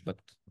outlandish, but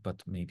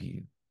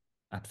maybe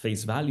at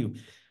face value,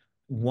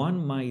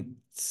 one might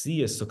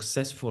see a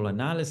successful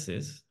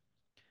analysis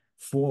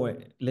for,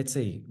 let's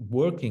say,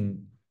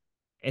 working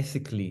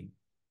ethically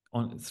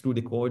on through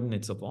the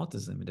coordinates of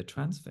autism and the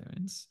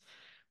transference,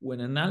 when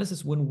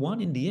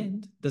one in the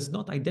end does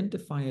not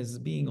identify as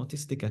being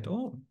autistic at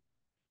all.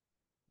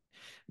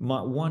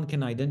 One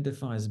can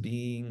identify as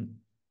being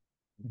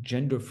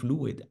gender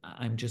fluid.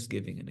 I'm just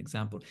giving an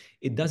example.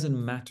 It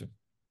doesn't matter.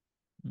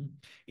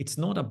 It's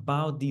not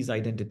about these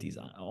identities.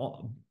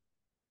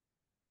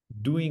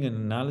 Doing an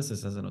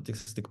analysis as an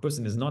autistic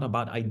person is not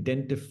about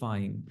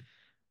identifying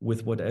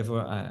with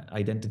whatever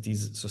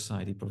identities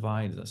society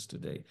provides us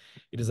today.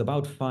 It is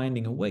about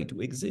finding a way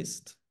to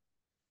exist.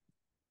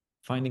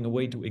 Finding a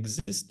way to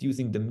exist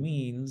using the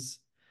means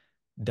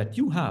that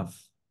you have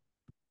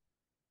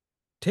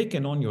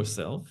taken on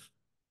yourself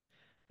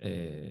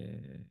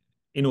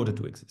in order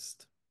to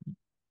exist.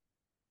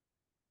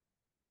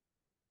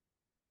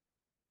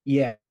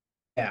 Yeah,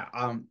 yeah.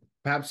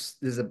 Perhaps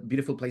this is a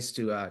beautiful place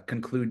to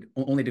conclude,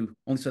 only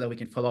so that we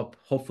can follow up,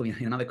 hopefully,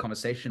 in another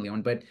conversation,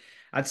 Leon. But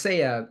I'd say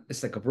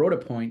it's like a broader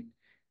point.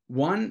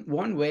 One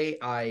way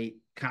I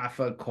kind of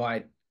felt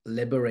quite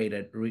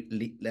liberated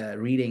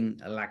reading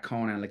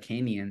Lacan and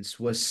Lacanians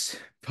was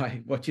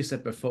by what you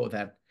said before,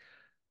 that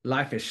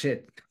life is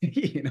shit,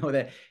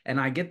 that,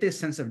 and I get this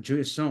sense of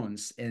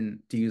jouissance, in,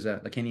 to use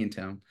a Lacanian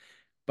term,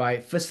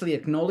 by firstly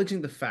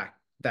acknowledging the fact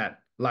that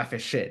life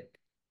is shit,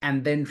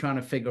 and then trying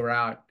to figure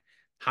out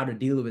how to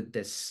deal with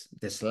this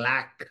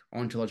lack,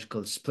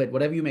 ontological split,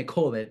 whatever you may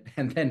call it,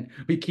 and then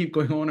we keep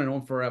going on and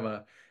on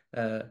forever,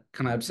 kind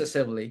of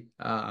obsessively.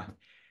 I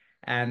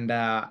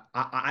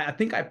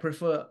think I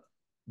prefer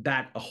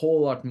that a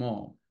whole lot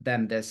more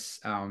than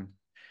this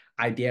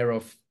idea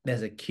of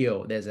there's a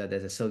cure, there's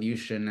a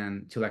solution,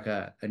 and to like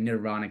a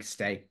nirvanic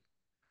state.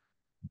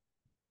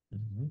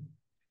 Mm-hmm.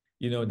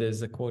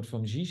 There's a quote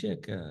from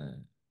Zizek.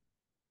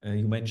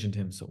 You mentioned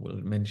him, so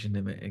we'll mention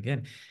him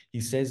again.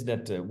 He says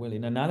that, well,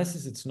 in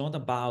analysis, it's not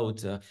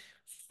about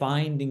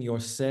finding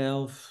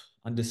yourself,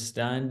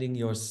 understanding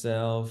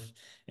yourself,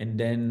 and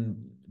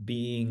then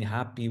being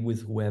happy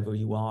with whoever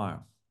you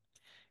are.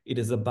 It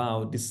is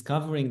about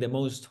discovering the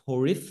most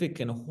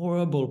horrific and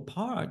horrible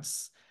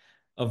parts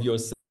of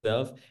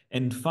yourself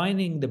and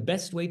finding the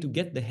best way to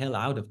get the hell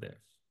out of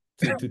there,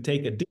 to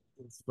take a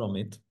distance from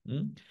it,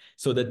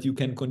 so that you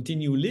can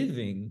continue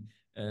living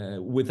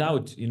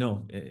without,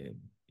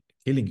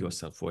 killing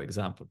yourself, for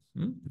example.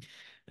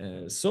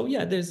 So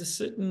yeah, there's a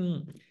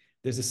certain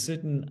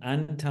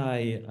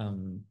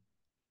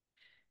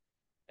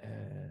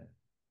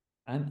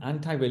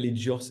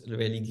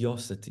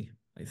anti-religiosity,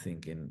 I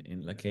think,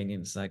 in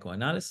Lacanian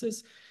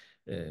psychoanalysis.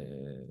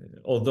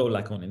 Although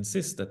Lacan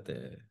insists that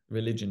the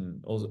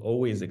religion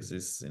always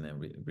exists in a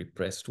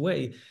repressed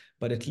way,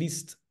 but at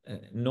least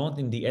not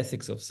in the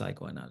ethics of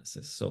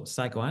psychoanalysis. So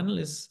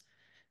psychoanalysts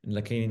in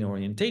Lacanian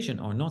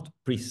orientation are not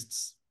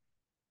priests.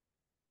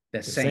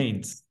 They're They're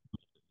saints. saints,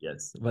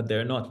 yes, but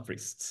they're not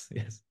priests.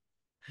 Yes.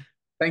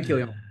 Thank you,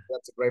 Leon.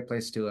 That's a great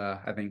place to,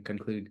 I think,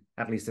 conclude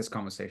at least this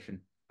conversation.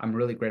 I'm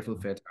really grateful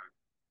for your time.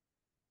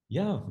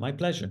 Yeah, my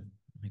pleasure.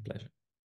 My pleasure.